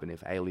would happen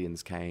if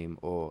aliens came,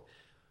 or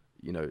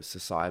you know,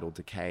 societal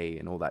decay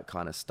and all that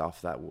kind of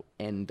stuff that will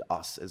end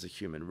us as a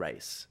human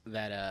race.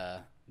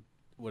 That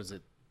what is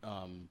it?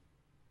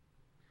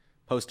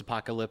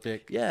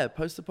 Post-apocalyptic. Yeah,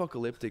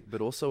 post-apocalyptic,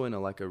 but also in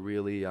a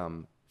really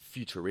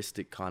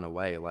futuristic kind of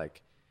way,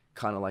 like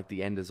kind of like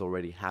the end has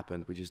already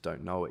happened, we just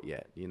don't know it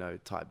yet, you know,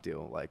 type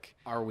deal. Like,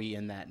 are we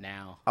in that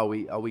now? Are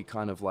we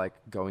kind of like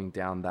going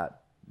down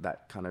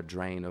that kind of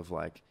drain of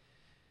like,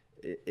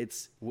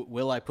 it's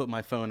will I put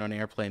my phone on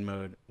airplane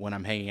mode when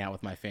I'm hanging out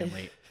with my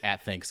family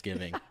at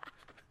Thanksgiving?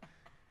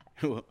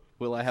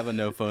 Will I have a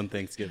no phone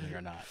Thanksgiving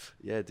or not?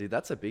 Yeah, dude,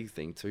 that's a big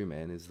thing too,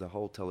 man, is the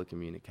whole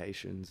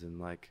telecommunications and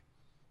like,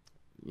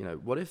 you know,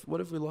 what if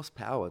we lost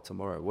power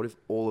tomorrow? What if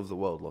all of the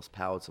world lost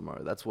power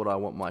tomorrow? That's what I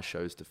want my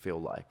shows to feel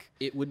like.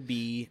 It would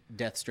be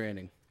Death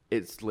Stranding.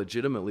 It's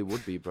legitimately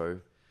would be, bro.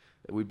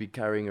 We'd be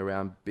carrying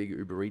around big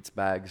Uber Eats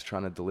bags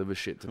trying to deliver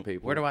shit to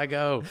people. Where do I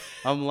go?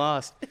 I'm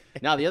lost.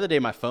 Now, the other day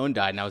my phone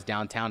died and I was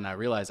downtown and I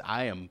realized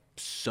I am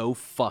so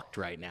fucked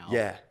right now.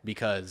 Yeah.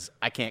 Because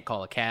I can't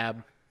call a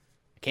cab.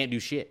 I can't do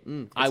shit.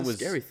 That's a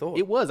scary thought.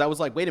 It was. I was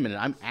like, wait a minute.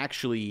 I'm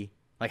actually...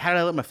 Like, how did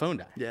I let my phone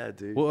die? Yeah,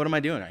 dude. What am I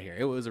doing out here?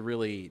 It was a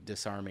really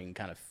disarming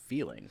kind of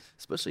feeling.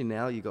 Especially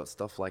now you got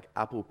stuff like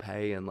Apple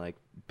Pay and like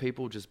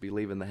people just be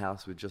leaving the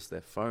house with just their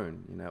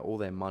phone. You know, all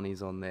their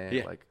money's on there.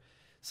 Yeah. Like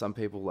some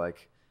people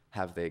like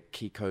have their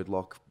key code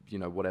lock, you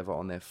know, whatever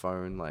on their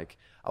phone. Like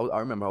I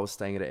remember I was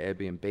staying at an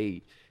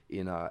Airbnb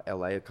in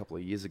LA a couple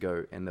of years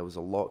ago and there was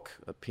a lock,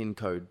 a pin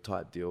code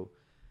type deal.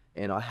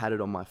 And I had it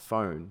on my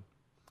phone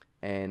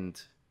and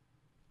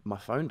my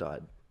phone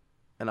died.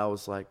 And I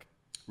was like,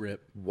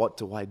 Rip. What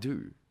do I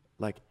do?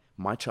 Like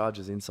my charge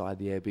is inside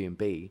the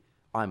Airbnb.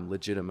 I'm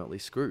legitimately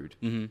screwed.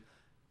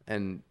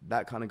 And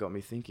that kind of got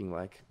me thinking,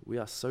 like, we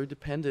are so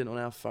dependent on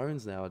our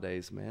phones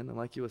nowadays, man. And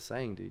like you were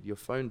saying, dude, your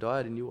phone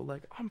died and you were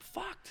like, I'm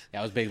fucked.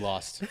 Yeah, I was big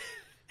lost.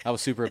 I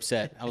was super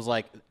upset. I was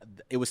like,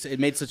 it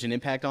made such an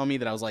impact on me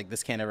that I was like,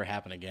 this can't ever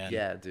happen again.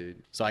 Yeah,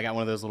 dude. So I got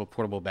one of those little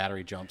portable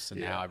battery jumps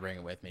and now I bring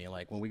it with me.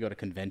 Like when we go to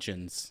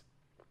conventions,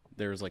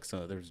 there's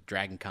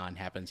Dragon Con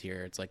happens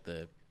here. It's like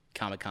the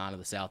Comic-Con of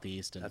the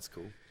Southeast. And that's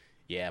cool.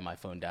 Yeah, my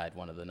phone died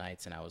one of the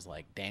nights, and I was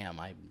like, damn,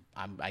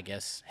 I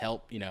guess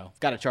help, you know.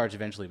 Got a charge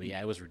eventually, but yeah,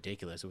 it was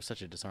ridiculous. It was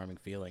such a disarming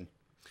feeling.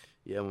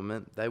 Yeah, well,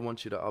 man, they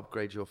want you to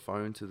upgrade your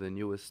phone to the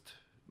newest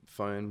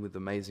phone with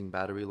amazing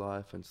battery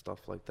life and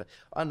stuff like that.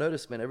 I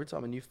noticed, man, every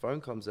time a new phone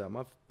comes out,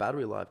 my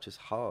battery life just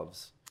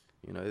halves,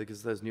 you know,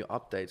 because those new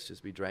updates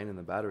just be draining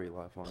the battery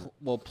life on it.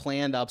 Well,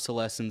 planned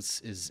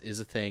obsolescence is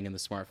a thing in the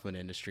smartphone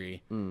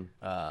industry.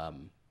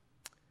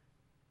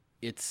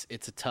 It's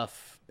a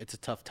tough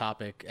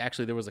topic.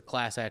 Actually, there was a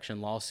class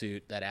action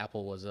lawsuit that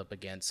Apple was up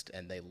against,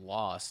 and they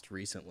lost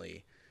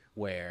recently,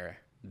 where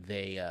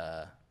they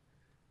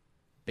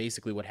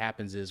basically what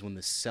happens is when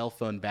the cell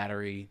phone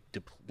battery,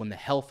 when the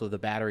health of the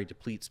battery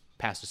depletes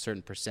past a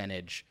certain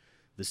percentage,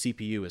 the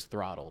CPU is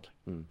throttled.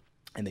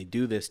 And they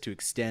do this to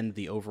extend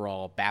the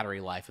overall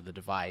battery life of the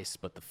device,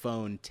 but the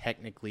phone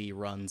technically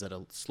runs at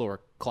a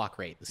slower clock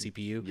rate, the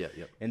CPU. Yeah.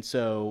 And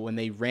so when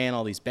they ran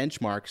all these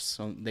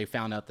benchmarks, they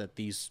found out that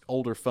these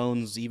older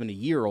phones, even a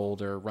year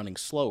old, are running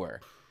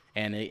slower.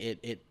 And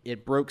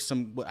it broke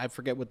some, I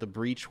forget what the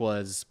breach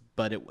was,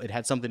 but it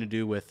had something to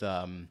do with...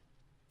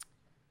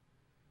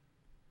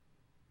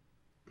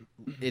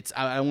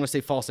 I don't want to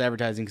say false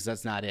advertising because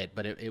that's not it,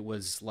 but it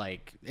was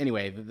like,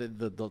 anyway,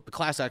 the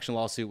class action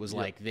lawsuit was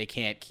like, they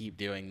can't keep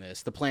doing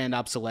this. The planned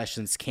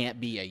obsolescence can't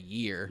be a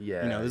year.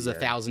 Yeah, you know, this is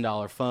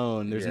 $1,000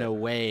 phone. There's no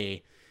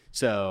way.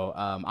 So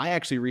I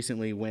actually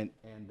recently went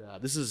and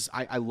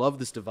I love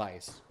this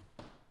device.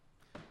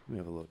 Let me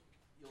have a look.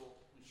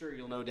 I'm sure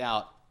you'll no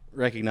doubt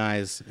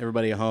recognize,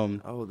 everybody at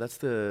home. Oh, that's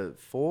the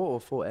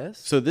 4 or 4S?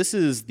 So this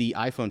is the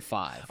iPhone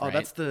 5. Oh,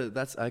 right?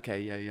 that's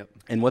okay. Yeah, yep.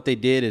 And what they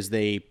did is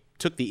they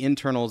took the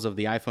internals of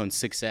the iPhone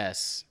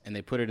 6S and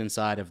they put it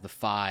inside of the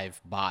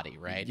 5 body,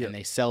 right? Yep. And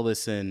they sell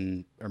this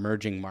in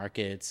emerging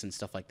markets and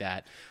stuff like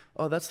that.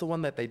 Oh, that's the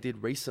one that they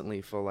did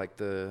recently for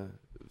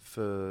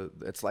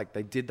it's like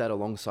they did that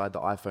alongside the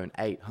iPhone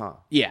 8, huh?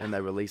 Yeah. And they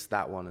released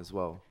that one as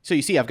well. So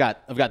you see, I've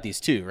got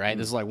these two, right?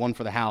 This is like one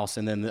for the house,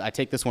 and then I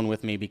take this one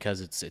with me because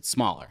it's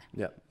smaller.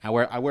 Yeah. I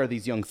wear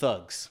these young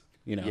thugs,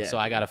 Yeah. so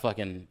I gotta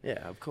fucking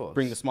Yeah, of course.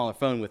 bring the smaller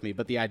phone with me.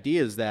 But the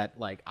idea is that,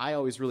 like, I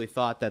always really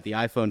thought that the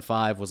iPhone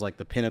 5 was like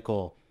the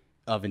pinnacle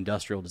of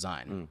industrial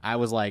design. I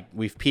was like,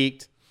 we've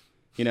peaked,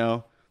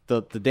 the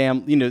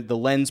damn, the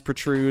lens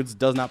protrudes,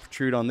 does not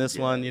protrude on this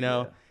one,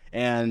 yeah.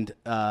 And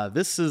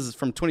this is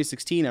from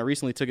 2016. I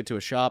recently took it to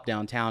a shop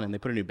downtown, and they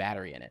put a new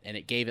battery in it, and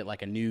it gave it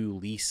like a new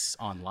lease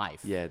on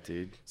life. Yeah,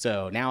 dude.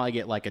 So now I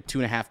get like a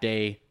 2.5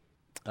 day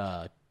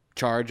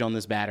charge on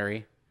this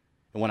battery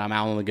when I'm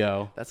out on the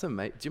go. That's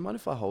amazing. Do you mind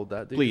if I hold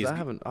that, dude? 'Cause Please. I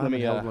haven't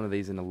held one of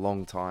these in a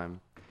long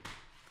time.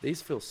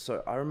 These feel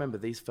so... I remember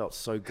these felt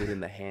so good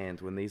in the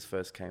hand when these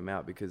first came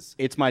out because...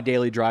 It's my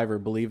daily driver,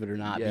 believe it or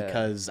not, Yeah.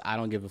 because I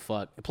don't give a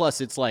fuck. Plus,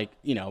 it's like,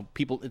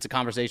 people, it's a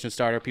conversation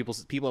starter. People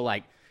are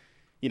like,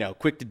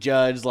 quick to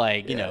judge,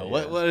 like,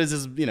 what is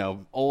this,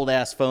 old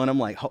ass phone? I'm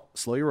like,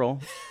 slow your roll.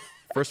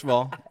 First of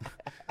all,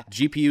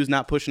 GPU's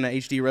not pushing an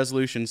HD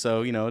resolution,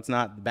 so, it's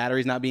not, the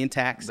battery's not being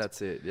taxed.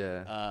 That's it,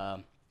 yeah.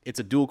 It's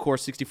a dual core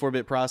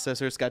 64-bit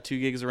processor. It's got 2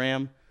 gigs of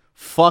RAM.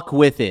 Fuck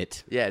with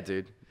it. Yeah,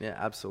 dude. Yeah,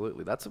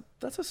 absolutely. That's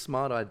a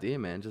smart idea,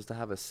 man, just to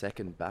have a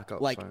second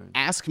backup Like, phone.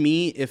 ask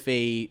me if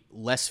a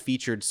less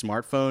featured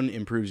smartphone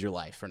improves your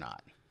life or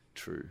not.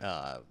 True.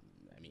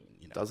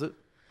 Does it?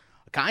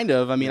 Kind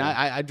of. I mean,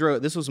 I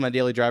drove. This was my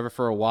daily driver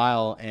for a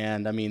while,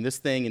 and I mean, this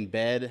thing in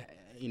bed,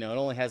 it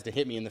only has to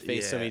hit me in the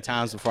face so many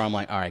times before I'm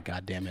like, all right,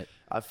 god damn it.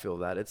 I feel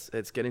that.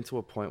 It's getting to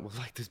a point where,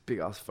 like, these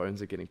big-ass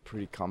phones are getting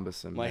pretty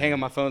cumbersome. Like, man. hang on,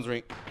 my phone's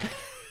ring.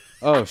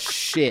 Oh,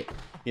 shit.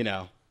 Did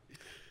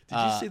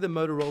you see the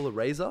Motorola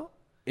Razr?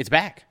 It's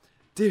back.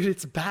 Dude,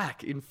 it's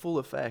back in full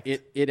effect.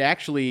 It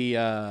actually,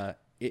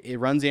 it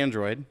runs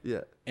Android.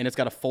 Yeah. And it's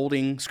got a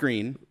folding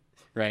screen,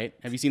 right?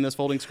 Have you seen those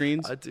folding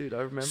screens? Dude, I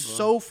remember.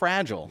 So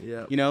fragile.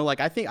 Yeah.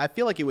 Like, I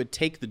feel like it would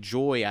take the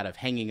joy out of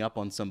hanging up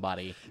on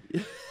somebody.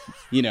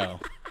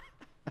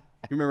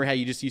 You remember how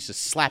you just used to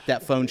slap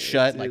that phone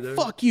shut, dude, like,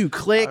 fuck you,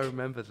 click. I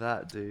remember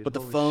that, dude. But the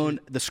Holy phone,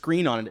 shit. the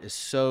screen on it is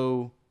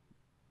so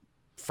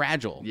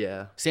fragile.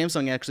 Yeah.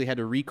 Samsung actually had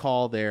to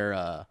recall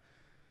their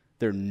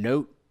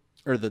Note,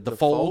 or the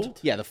Fold? Fold?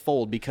 Yeah, the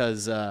Fold,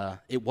 because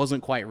it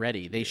wasn't quite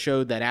ready. They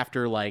showed that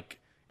after like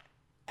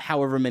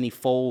however many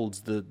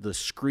folds, the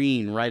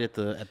screen right at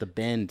the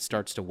bend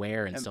starts to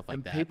wear and stuff like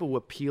and that. people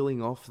were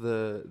peeling off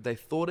they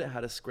thought it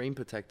had a screen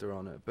protector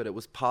on it, but it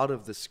was part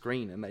of the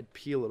screen, and they'd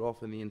peel it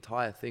off and the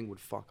entire thing would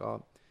fuck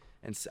up.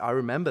 And I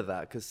remember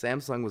that because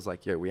Samsung was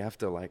like, yo, we have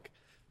to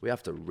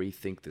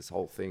rethink this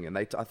whole thing. And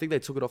I think they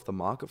took it off the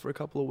market for a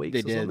couple of weeks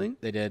something.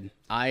 They did.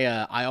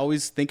 I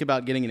always think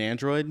about getting an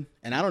Android,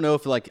 and I don't know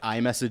if like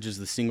iMessage is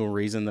the single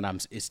reason that I'm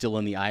still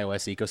in the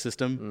iOS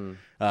ecosystem.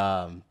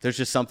 There's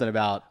just something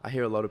about I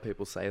hear a lot of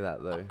people say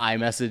that though.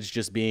 iMessage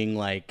just being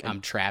like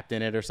I'm trapped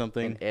in it or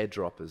something. And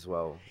AirDrop as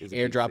well.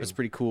 AirDrop is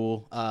pretty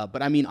cool.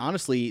 But I mean,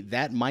 honestly,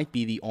 that might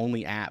be the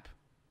only app,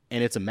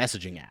 and it's a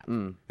messaging app.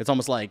 It's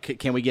almost like,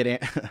 can we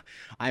get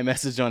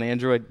iMessage on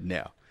Android?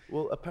 No.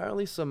 Well,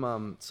 apparently some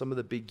of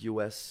the big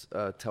US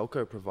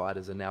telco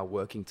providers are now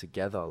working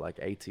together, like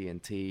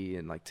AT&T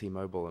and like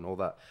T-Mobile and all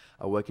that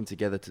are working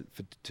together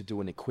to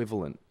do an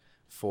equivalent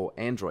for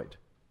Android.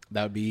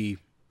 That would be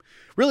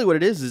really what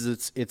it is.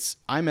 Is it's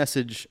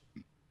iMessage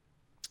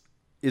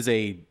is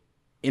a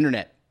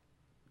internet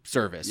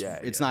service. Yeah,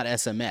 it's not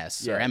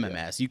SMS or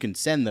MMS. You can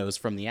send those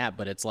from the app,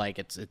 but it's like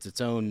it's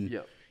its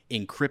own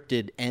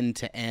encrypted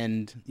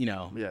end-to-end,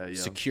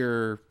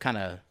 secure kind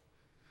of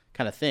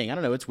thing. I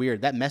don't know. It's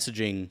weird. The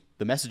messaging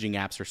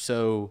apps are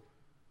so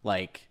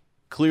like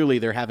clearly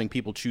they're having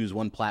people choose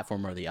one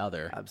platform or the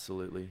other.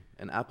 Absolutely.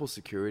 And Apple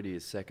security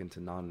is second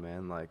to none,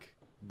 man. Like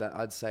that,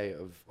 I'd say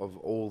of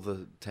all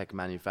the tech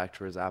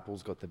manufacturers,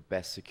 Apple's got the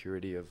best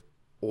security of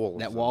all of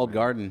that them, walled man.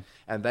 garden.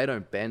 And they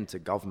don't bend to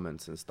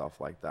governments and stuff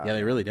like that. Yeah,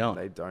 they really don't.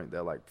 They don't.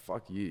 They're like,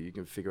 fuck you. You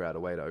can figure out a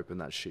way to open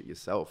that shit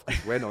yourself.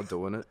 'Cause we're not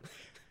doing it.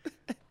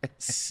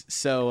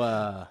 So,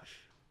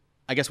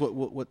 I guess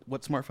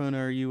what smartphone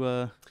are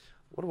you?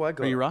 What do I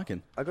got? Are you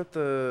rocking? I got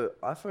the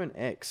iPhone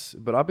X,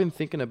 but I've been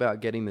thinking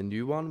about getting the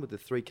new one with the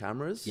 3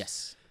 cameras.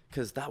 Yes.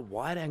 Because that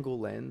wide angle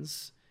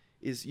lens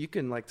is you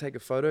can like take a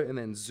photo and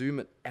then zoom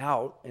it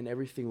out and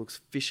everything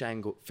looks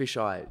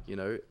fish-eyed,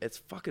 It's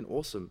fucking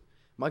awesome.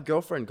 My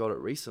girlfriend got it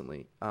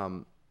recently,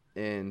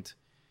 and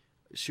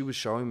she was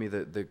showing me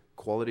the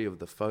quality of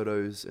the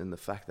photos and the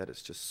fact that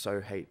it's just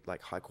so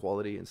high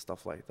quality and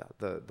stuff like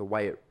that. The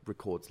way it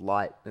records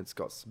light, it's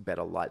got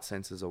better light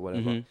sensors or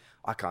whatever. Mm-hmm.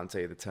 I can't tell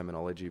you the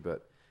terminology,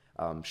 but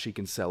she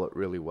can sell it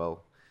really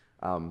well.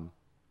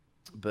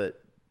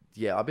 But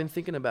yeah, I've been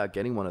thinking about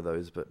getting one of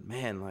those, but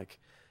man, like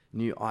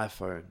new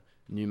iPhone,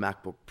 new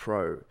MacBook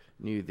Pro,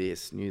 new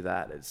this, new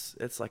that.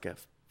 It's like a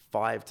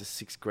 5 to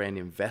 6 grand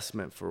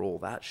investment for all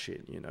that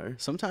shit, you know?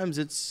 Sometimes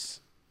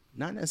it's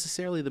not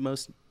necessarily the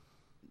most,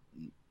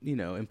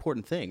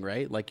 important thing,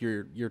 right? Like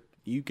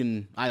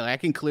I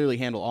can clearly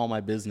handle all my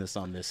business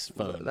on this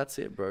phone. Well, that's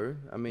it, bro.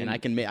 I mean, and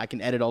I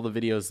can edit all the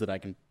videos that I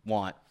can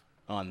want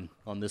on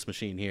this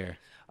machine here.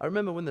 I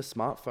remember when the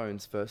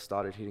smartphones first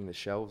started hitting the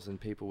shelves and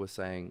people were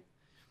saying,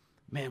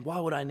 man, why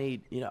would I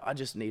need, I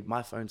just need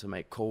my phone to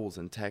make calls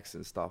and texts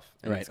and stuff.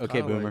 And right.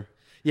 Okay, boomer. Like,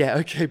 yeah,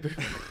 okay, boomer.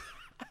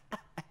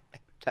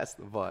 That's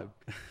the vibe.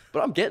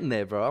 But I'm getting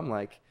there, bro.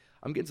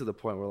 I'm getting to the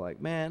point where like,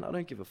 man, I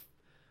don't give a,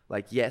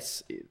 like,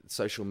 yes,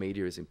 social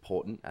media is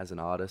important as an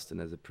artist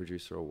and as a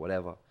producer or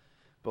whatever.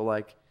 But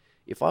like,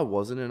 if I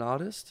wasn't an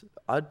artist,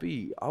 I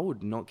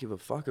would not give a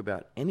fuck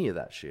about any of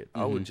that shit.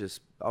 I would just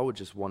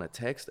want to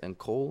text and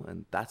call,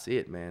 and that's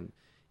it, man.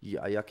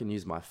 Yeah, I can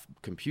use my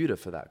computer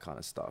for that kind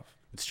of stuff.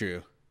 It's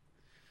true.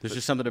 There's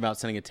just something about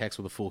sending a text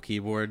with a full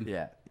keyboard.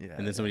 Yeah.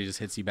 And then somebody just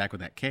hits you back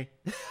with that K.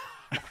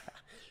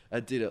 I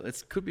did it.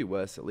 It could be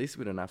worse. At least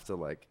we don't have to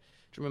like.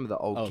 Do you remember the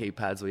old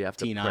keypads where you have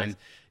to T9.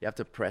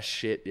 press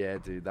shit? Yeah,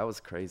 dude, that was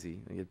crazy.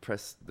 You'd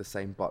press the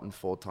same button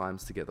 4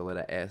 times to get the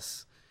letter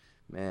S.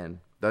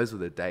 Man, those were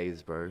the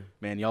days, bro.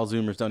 Man, y'all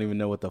Zoomers don't even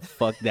know what the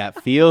fuck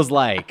that feels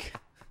like.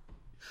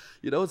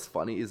 You know what's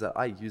funny is that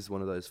I used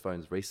one of those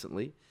phones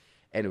recently,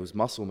 and it was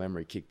muscle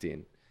memory kicked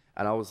in,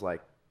 and I was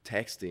like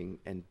texting,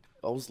 and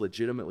I was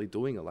legitimately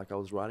doing it like I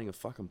was riding a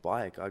fucking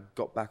bike. I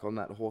got back on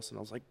that horse, and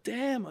I was like,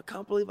 damn, I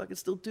can't believe I can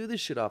still do this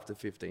shit after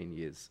 15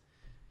 years.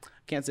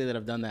 Can't say that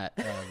I've done that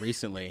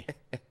recently.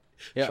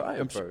 Yeah, Try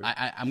it, bro.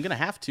 I'm gonna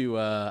have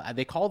to.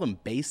 They call them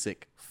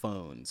basic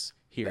phones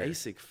here.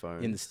 Basic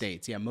phones in the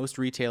States. Yeah, most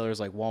retailers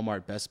like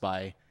Walmart, Best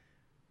Buy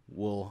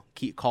will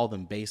call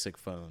them basic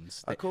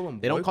phones. I call them.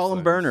 They don't call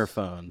them burner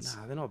phones.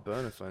 Nah, they're not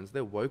burner phones.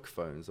 They're woke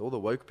phones. All the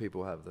woke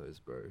people have those,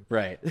 bro.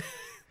 Right.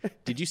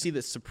 Did you see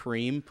that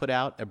Supreme put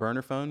out a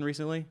burner phone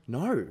recently?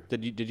 No.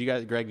 Did you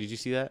guys, Greg? Did you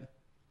see that?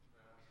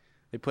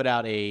 They put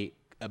out a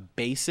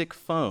basic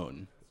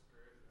phone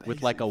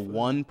with like a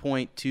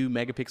 1.2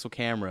 megapixel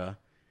camera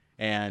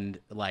and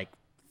like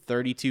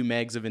 32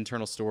 megs of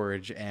internal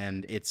storage,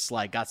 and it's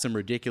like got some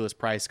ridiculous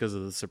price because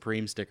of the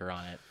Supreme sticker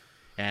on it.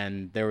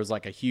 And there was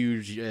like a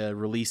huge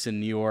release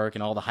in New York,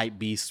 and all the hype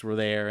beasts were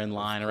there in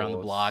line around the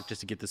block just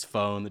to get this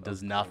phone that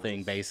does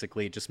nothing.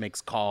 Basically, it just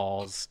makes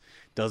calls,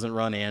 doesn't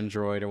run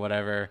Android or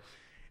whatever.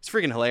 It's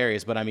freaking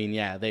hilarious. But I mean,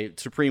 yeah,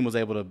 Supreme was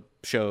able to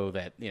show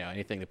that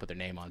anything they put their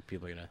name on,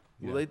 people are gonna.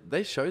 Well,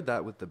 they showed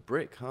that with the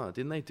brick, huh?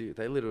 Didn't they do?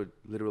 They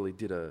literally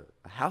did a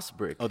house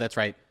brick. Oh, that's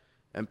right.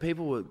 And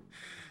people were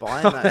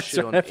buying that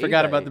shit on eBay. I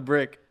forgot about the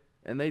brick.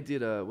 And they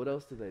did what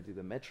else did they do?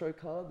 The Metro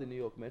card, the New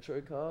York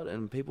Metro card,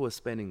 and people were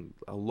spending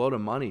a lot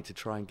of money to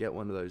try and get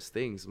one of those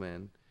things,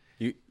 man.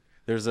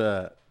 This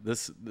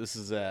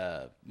is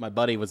my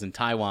buddy was in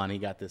Taiwan. He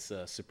got this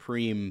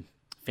Supreme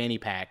fanny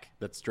pack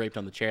that's draped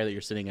on the chair that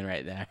you're sitting in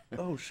right there.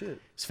 Oh shit!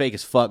 It's fake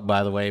as fuck,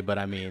 by the way, but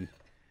I mean,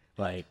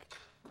 like,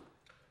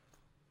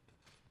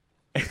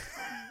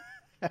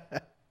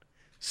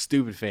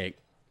 stupid fake.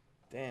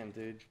 Damn,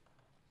 dude.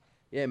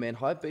 Yeah, man,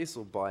 Hypebeast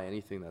will buy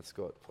anything that's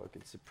got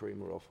fucking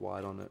Supreme or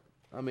Off-White on it.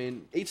 I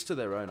mean, each to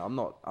their own. I'm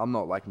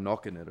not like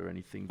knocking it or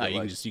anything. But you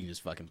can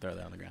just fucking throw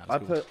that on the ground.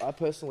 I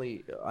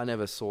personally, I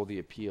never saw the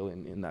appeal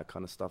in that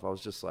kind of stuff. I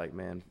was just like,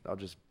 man, I'll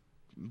just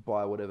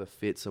buy whatever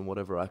fits and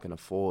whatever I can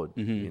afford,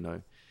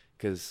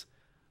 because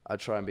I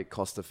try and be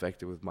cost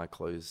effective with my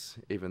clothes,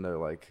 even though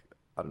like,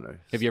 I don't know.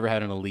 Have you ever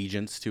had an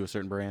allegiance to a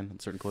certain brand,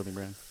 a certain clothing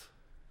brand?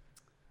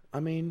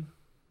 I mean,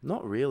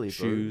 not really, bro.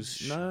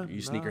 Shoes? No,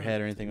 you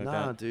sneakerhead or anything like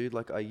that? Nah, dude.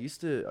 Like I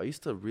used to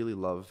really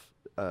love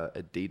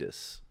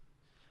Adidas,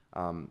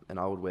 and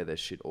I would wear their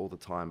shit all the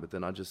time. But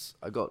then I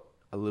got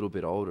a little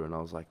bit older, and I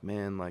was like,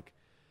 man, like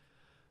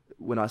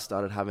when I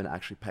started having to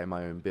actually pay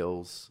my own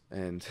bills,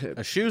 and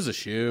a shoe's a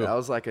shoe. I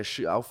was like, a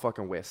shoe. I'll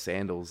fucking wear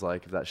sandals,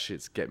 like if that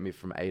shit's get me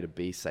from A to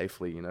B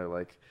safely,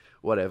 like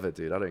whatever,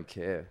 dude. I don't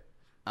care.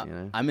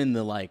 I'm in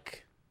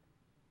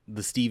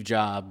the Steve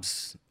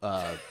Jobs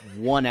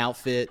one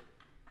outfit,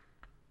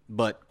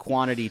 but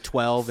quantity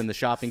 12 in the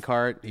shopping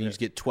cart, and you just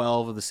get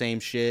 12 of the same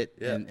shit,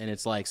 and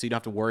it's like, so you don't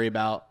have to worry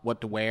about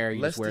what to wear,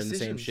 you just wear the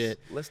same shit.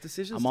 Less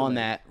decisions. I'm on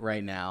that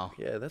right now.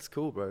 Yeah, that's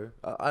cool, bro.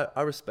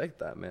 I respect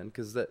that, man,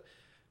 because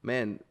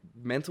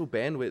mental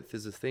bandwidth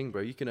is a thing,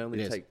 bro. You can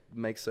only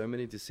make so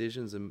many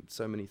decisions and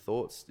so many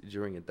thoughts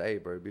during a day,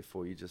 bro,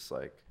 before you just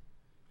like,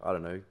 I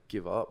don't know,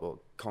 give up or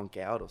conk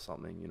out or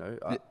something,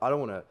 I don't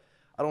want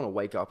to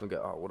wake up and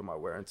go, oh, what am I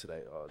wearing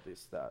today? Oh,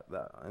 this, that.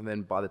 And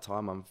then by the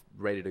time I'm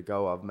ready to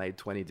go, I've made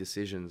 20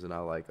 decisions and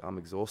I'm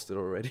exhausted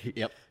already.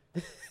 Yep.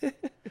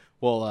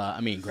 Well, I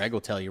mean, Greg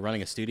will tell you,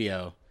 running a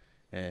studio,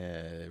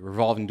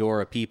 revolving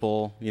door of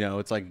people,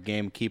 it's like a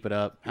game, keep it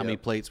up. How many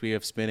plates we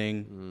have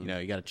spinning,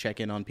 you got to check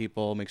in on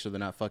people, make sure they're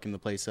not fucking the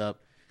place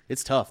up.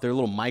 It's tough. There are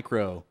little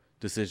micro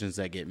decisions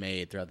that get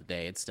made throughout the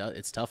day. It's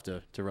tough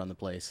to run the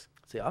place.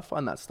 See, I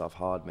find that stuff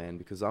hard, man,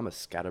 because I'm a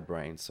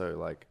scatterbrain. So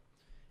like,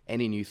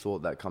 any new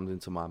thought that comes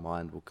into my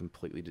mind will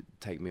completely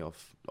take me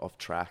off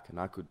track, and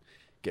I could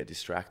get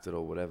distracted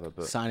or whatever.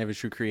 But Sign of a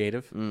true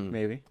creative,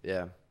 maybe.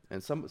 yeah,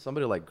 and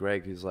somebody like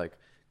Greg who's like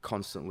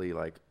constantly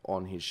like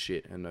on his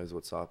shit and knows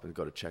what's up and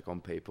got to check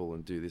on people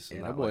and do this and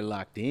Yeah, that. that boy Like,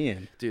 locked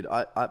in. dude,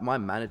 my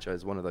manager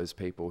is one of those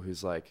people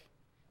who's like,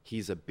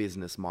 he's a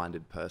business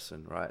minded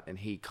person, right? And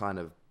he kind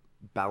of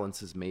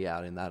balances me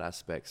out in that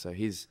aspect. So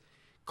he's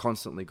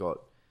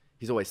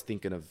always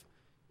thinking of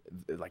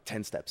like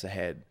 10 steps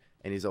ahead.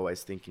 And he's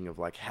always thinking of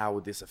like, how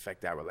would this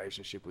affect our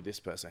relationship with this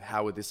person?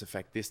 How would this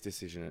affect this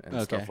decision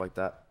and stuff like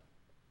that?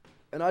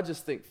 And I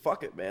just think,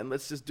 fuck it, man.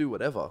 Let's just do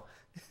whatever.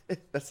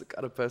 That's the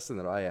kind of person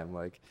that I am.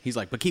 Like, He's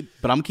like, but I'm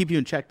gonna keep you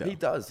in check though. he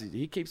does.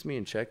 He keeps me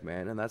in check,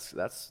 man. And that's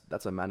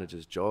a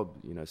manager's job,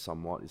 you know,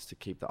 somewhat, is to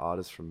keep the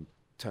artist from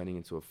turning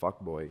into a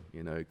fuckboy,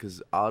 you know,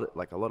 because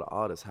like a lot of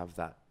artists have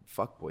that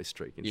fuckboy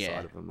streak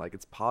inside of them. Like,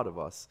 it's part of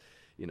us,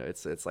 you know.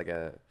 It's like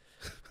a,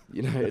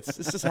 you know, it's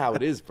just how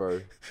it is,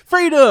 bro.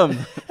 Freedom.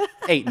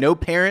 Hey, no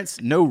parents,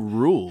 no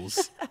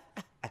rules.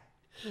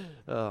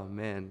 Oh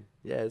man,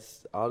 yeah,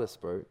 it's artists,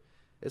 bro.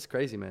 It's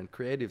crazy, man.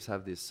 Creatives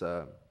have this.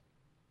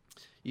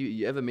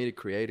 You ever meet a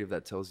creative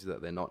that tells you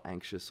that they're not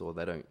anxious or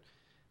they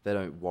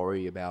don't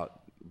worry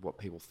about what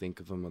people think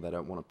of them or they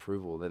don't want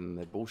approval? Then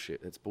they're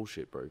bullshit. It's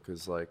bullshit, bro.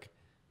 Because like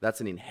that's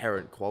an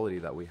inherent quality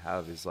that we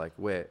have. Is like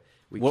what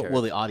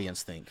will the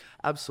audience think?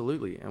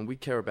 Absolutely, and we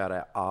care about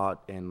our art,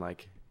 and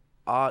like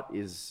art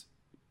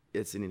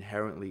it's an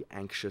inherently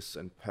anxious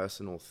and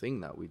personal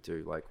thing that we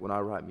do. Like when I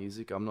write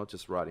music, I'm not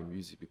just writing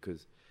music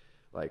because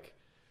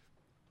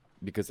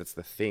it's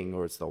the thing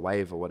or it's the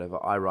wave or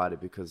whatever. I write it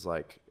because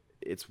like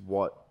it's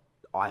what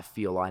I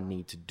feel I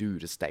need to do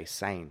to stay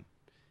sane,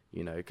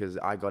 you know, because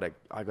I gotta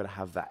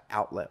have that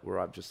outlet where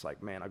I'm just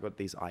like, man, I got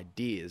these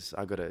ideas.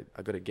 I gotta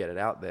get it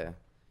out there.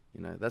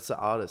 You know, that's the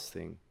artist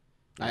thing.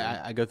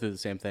 I go through the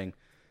same thing.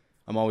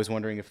 I'm always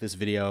wondering if this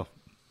video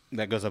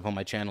that goes up on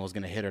my channel is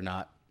going to hit or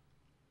not.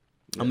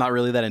 Yeah. I'm not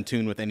really that in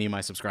tune with any of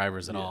my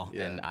subscribers at all.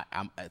 Yeah. And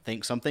I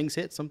think some things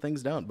hit, some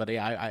things don't. But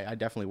yeah, I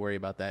definitely worry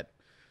about that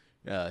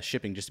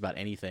shipping just about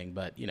anything.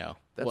 But, you know,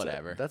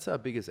 whatever. That's our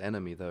biggest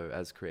enemy, though,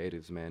 as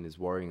creatives, man, is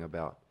worrying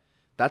about.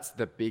 That's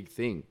the big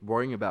thing.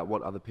 Worrying about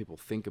what other people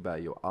think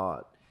about your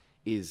art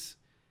is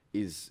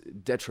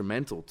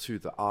detrimental to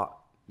the art,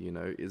 you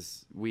know,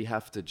 we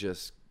have to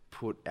just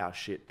put our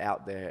shit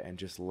out there and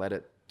just let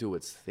it do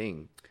its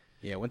thing.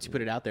 Yeah, once you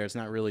put it out there, it's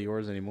not really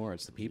yours anymore.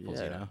 It's the people's,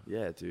 you know?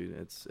 Yeah, dude.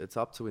 It's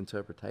up to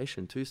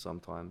interpretation, too,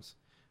 sometimes.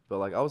 But,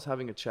 like, I was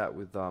having a chat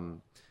with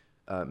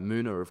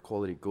Muna of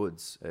Quality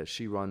Goods.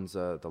 She runs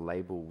the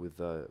label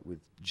with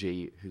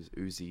G, who's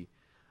Uzi.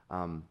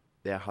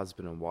 They're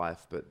husband and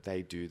wife, but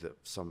they do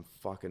some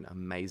fucking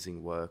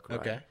amazing work, right?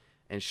 Okay.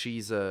 And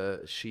she's a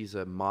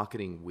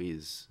marketing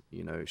whiz,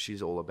 you know.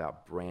 She's all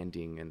about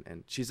branding,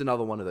 and she's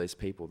another one of those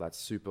people that's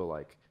super,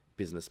 like,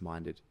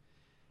 business-minded.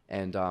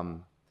 And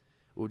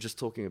we were just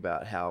talking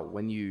about how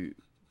when you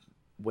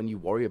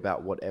worry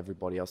about what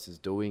everybody else is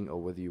doing,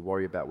 or whether you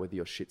worry about whether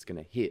your shit's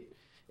gonna hit,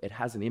 it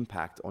has an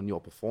impact on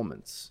your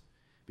performance.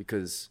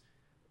 Because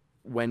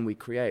when we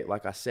create,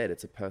 like I said,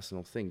 it's a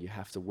personal thing. You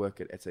have to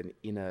work it. It's an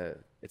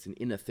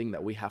inner thing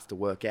that we have to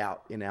work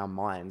out in our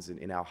minds and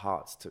in our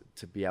hearts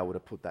to be able to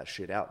put that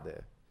shit out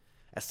there.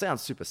 It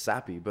sounds super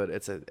sappy, but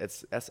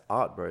that's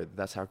art, bro.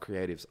 That's how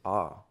creatives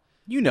are.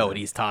 You know what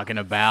he's talking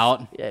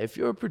about. Yeah, if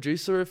you're a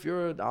producer, if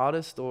you're an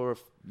artist, or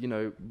if, you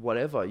know,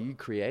 whatever you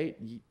create,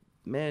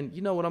 man,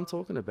 you know what I'm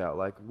talking about.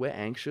 Like, we're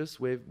anxious,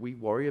 we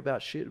worry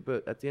about shit,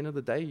 but at the end of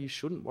the day, you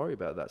shouldn't worry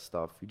about that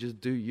stuff. You just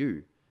do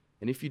you.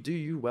 And if you do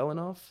you well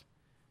enough,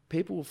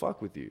 people will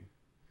fuck with you.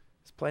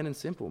 It's plain and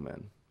simple,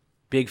 man.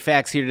 Big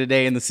facts here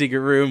today in the secret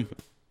room.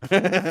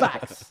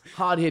 Facts.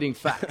 Hard-hitting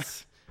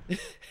facts.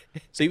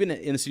 So you've been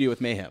in the studio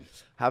with Mayhem?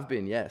 Have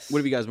been, yes. What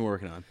have you guys been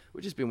working on?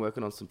 We've just been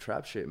working on some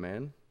trap shit,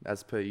 man,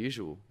 as per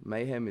usual.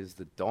 Mayhem is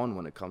the don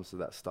when it comes to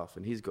that stuff,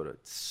 and he's got a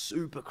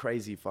super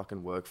crazy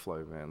fucking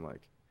workflow, man.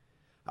 Like,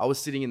 I was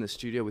sitting in the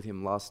studio with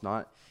him last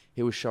night.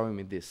 He was showing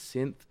me this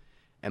synth,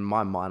 and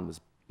my mind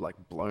was, like,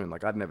 blown.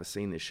 Like, I'd never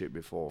seen this shit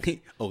before.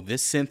 Oh,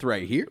 this synth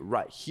right here?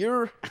 Right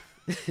here.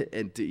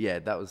 And yeah,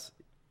 that was...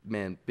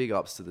 Man, big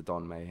ups to the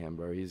Don Mayhem,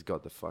 bro. He's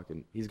got the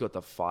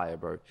fire,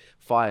 bro.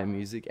 Fire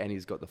music, and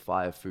he's got the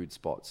fire food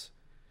spots.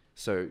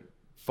 So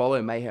follow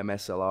Mayhem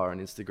SLR on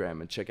Instagram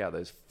and check out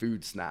those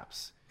food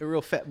snaps. A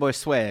real fat boy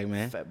swag,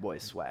 man. Fat boy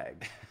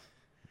swag.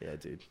 Yeah,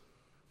 dude.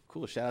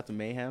 Cool. Shout out to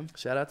Mayhem.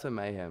 Shout out to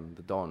Mayhem,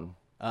 the Don.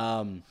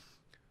 Well,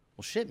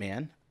 shit,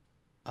 man.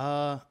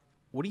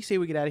 What do you say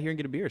we get out of here and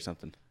get a beer or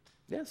something?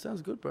 Yeah,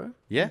 sounds good, bro.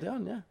 Yeah? I'm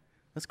down, yeah.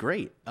 That's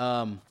great.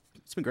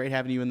 It's been great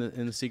having you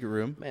in the secret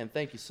room. Man,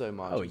 thank you so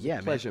much. Oh, yeah,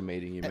 pleasure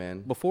meeting you,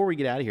 man. Before we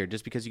get out of here,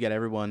 just because you got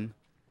everyone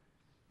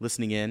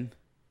listening in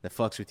that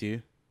fucks with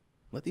you,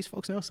 let these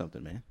folks know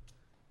something,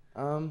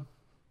 man.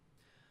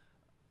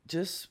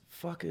 Just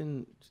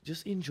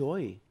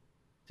enjoy.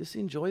 Just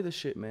enjoy the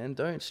shit, man.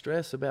 Don't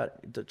stress about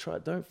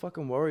it. Don't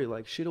fucking worry.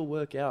 Like, shit'll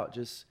work out.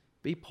 Just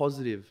be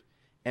positive.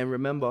 And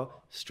remember,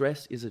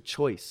 stress is a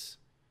choice.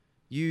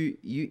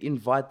 you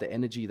invite the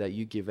energy that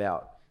you give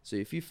out. So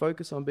if you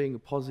focus on being a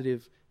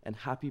positive and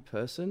happy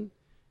person,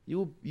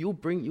 you'll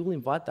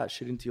invite that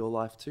shit into your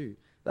life too.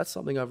 That's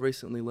something I've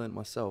recently learned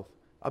myself.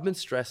 I've been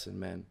stressing,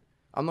 man.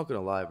 I'm not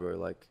gonna lie, bro.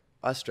 Like,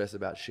 I stress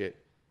about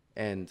shit,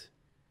 and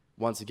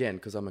once again,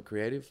 because I'm a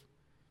creative,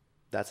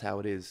 that's how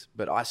it is.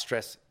 But I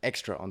stress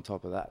extra on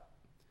top of that.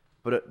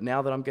 But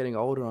now that I'm getting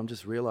older, I'm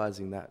just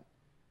realizing that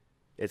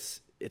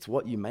it's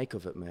what you make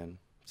of it, man.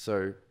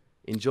 So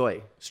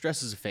enjoy.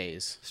 Stress is a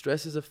phase.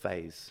 Stress is a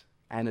phase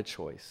and a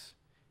choice.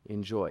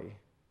 Enjoy.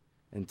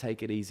 And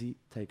take it easy,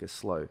 take it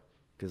slow,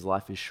 because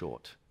life is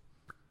short.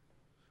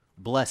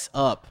 Bless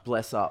up.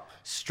 Bless up.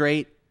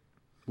 Straight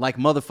like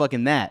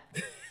motherfucking that.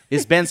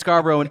 It's Ben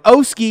Scarborough and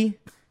Oski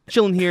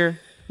chilling here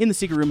in the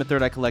secret room at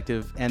Third Eye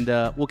Collective, and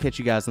we'll catch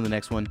you guys on the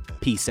next one.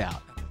 Peace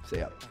out. See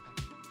ya.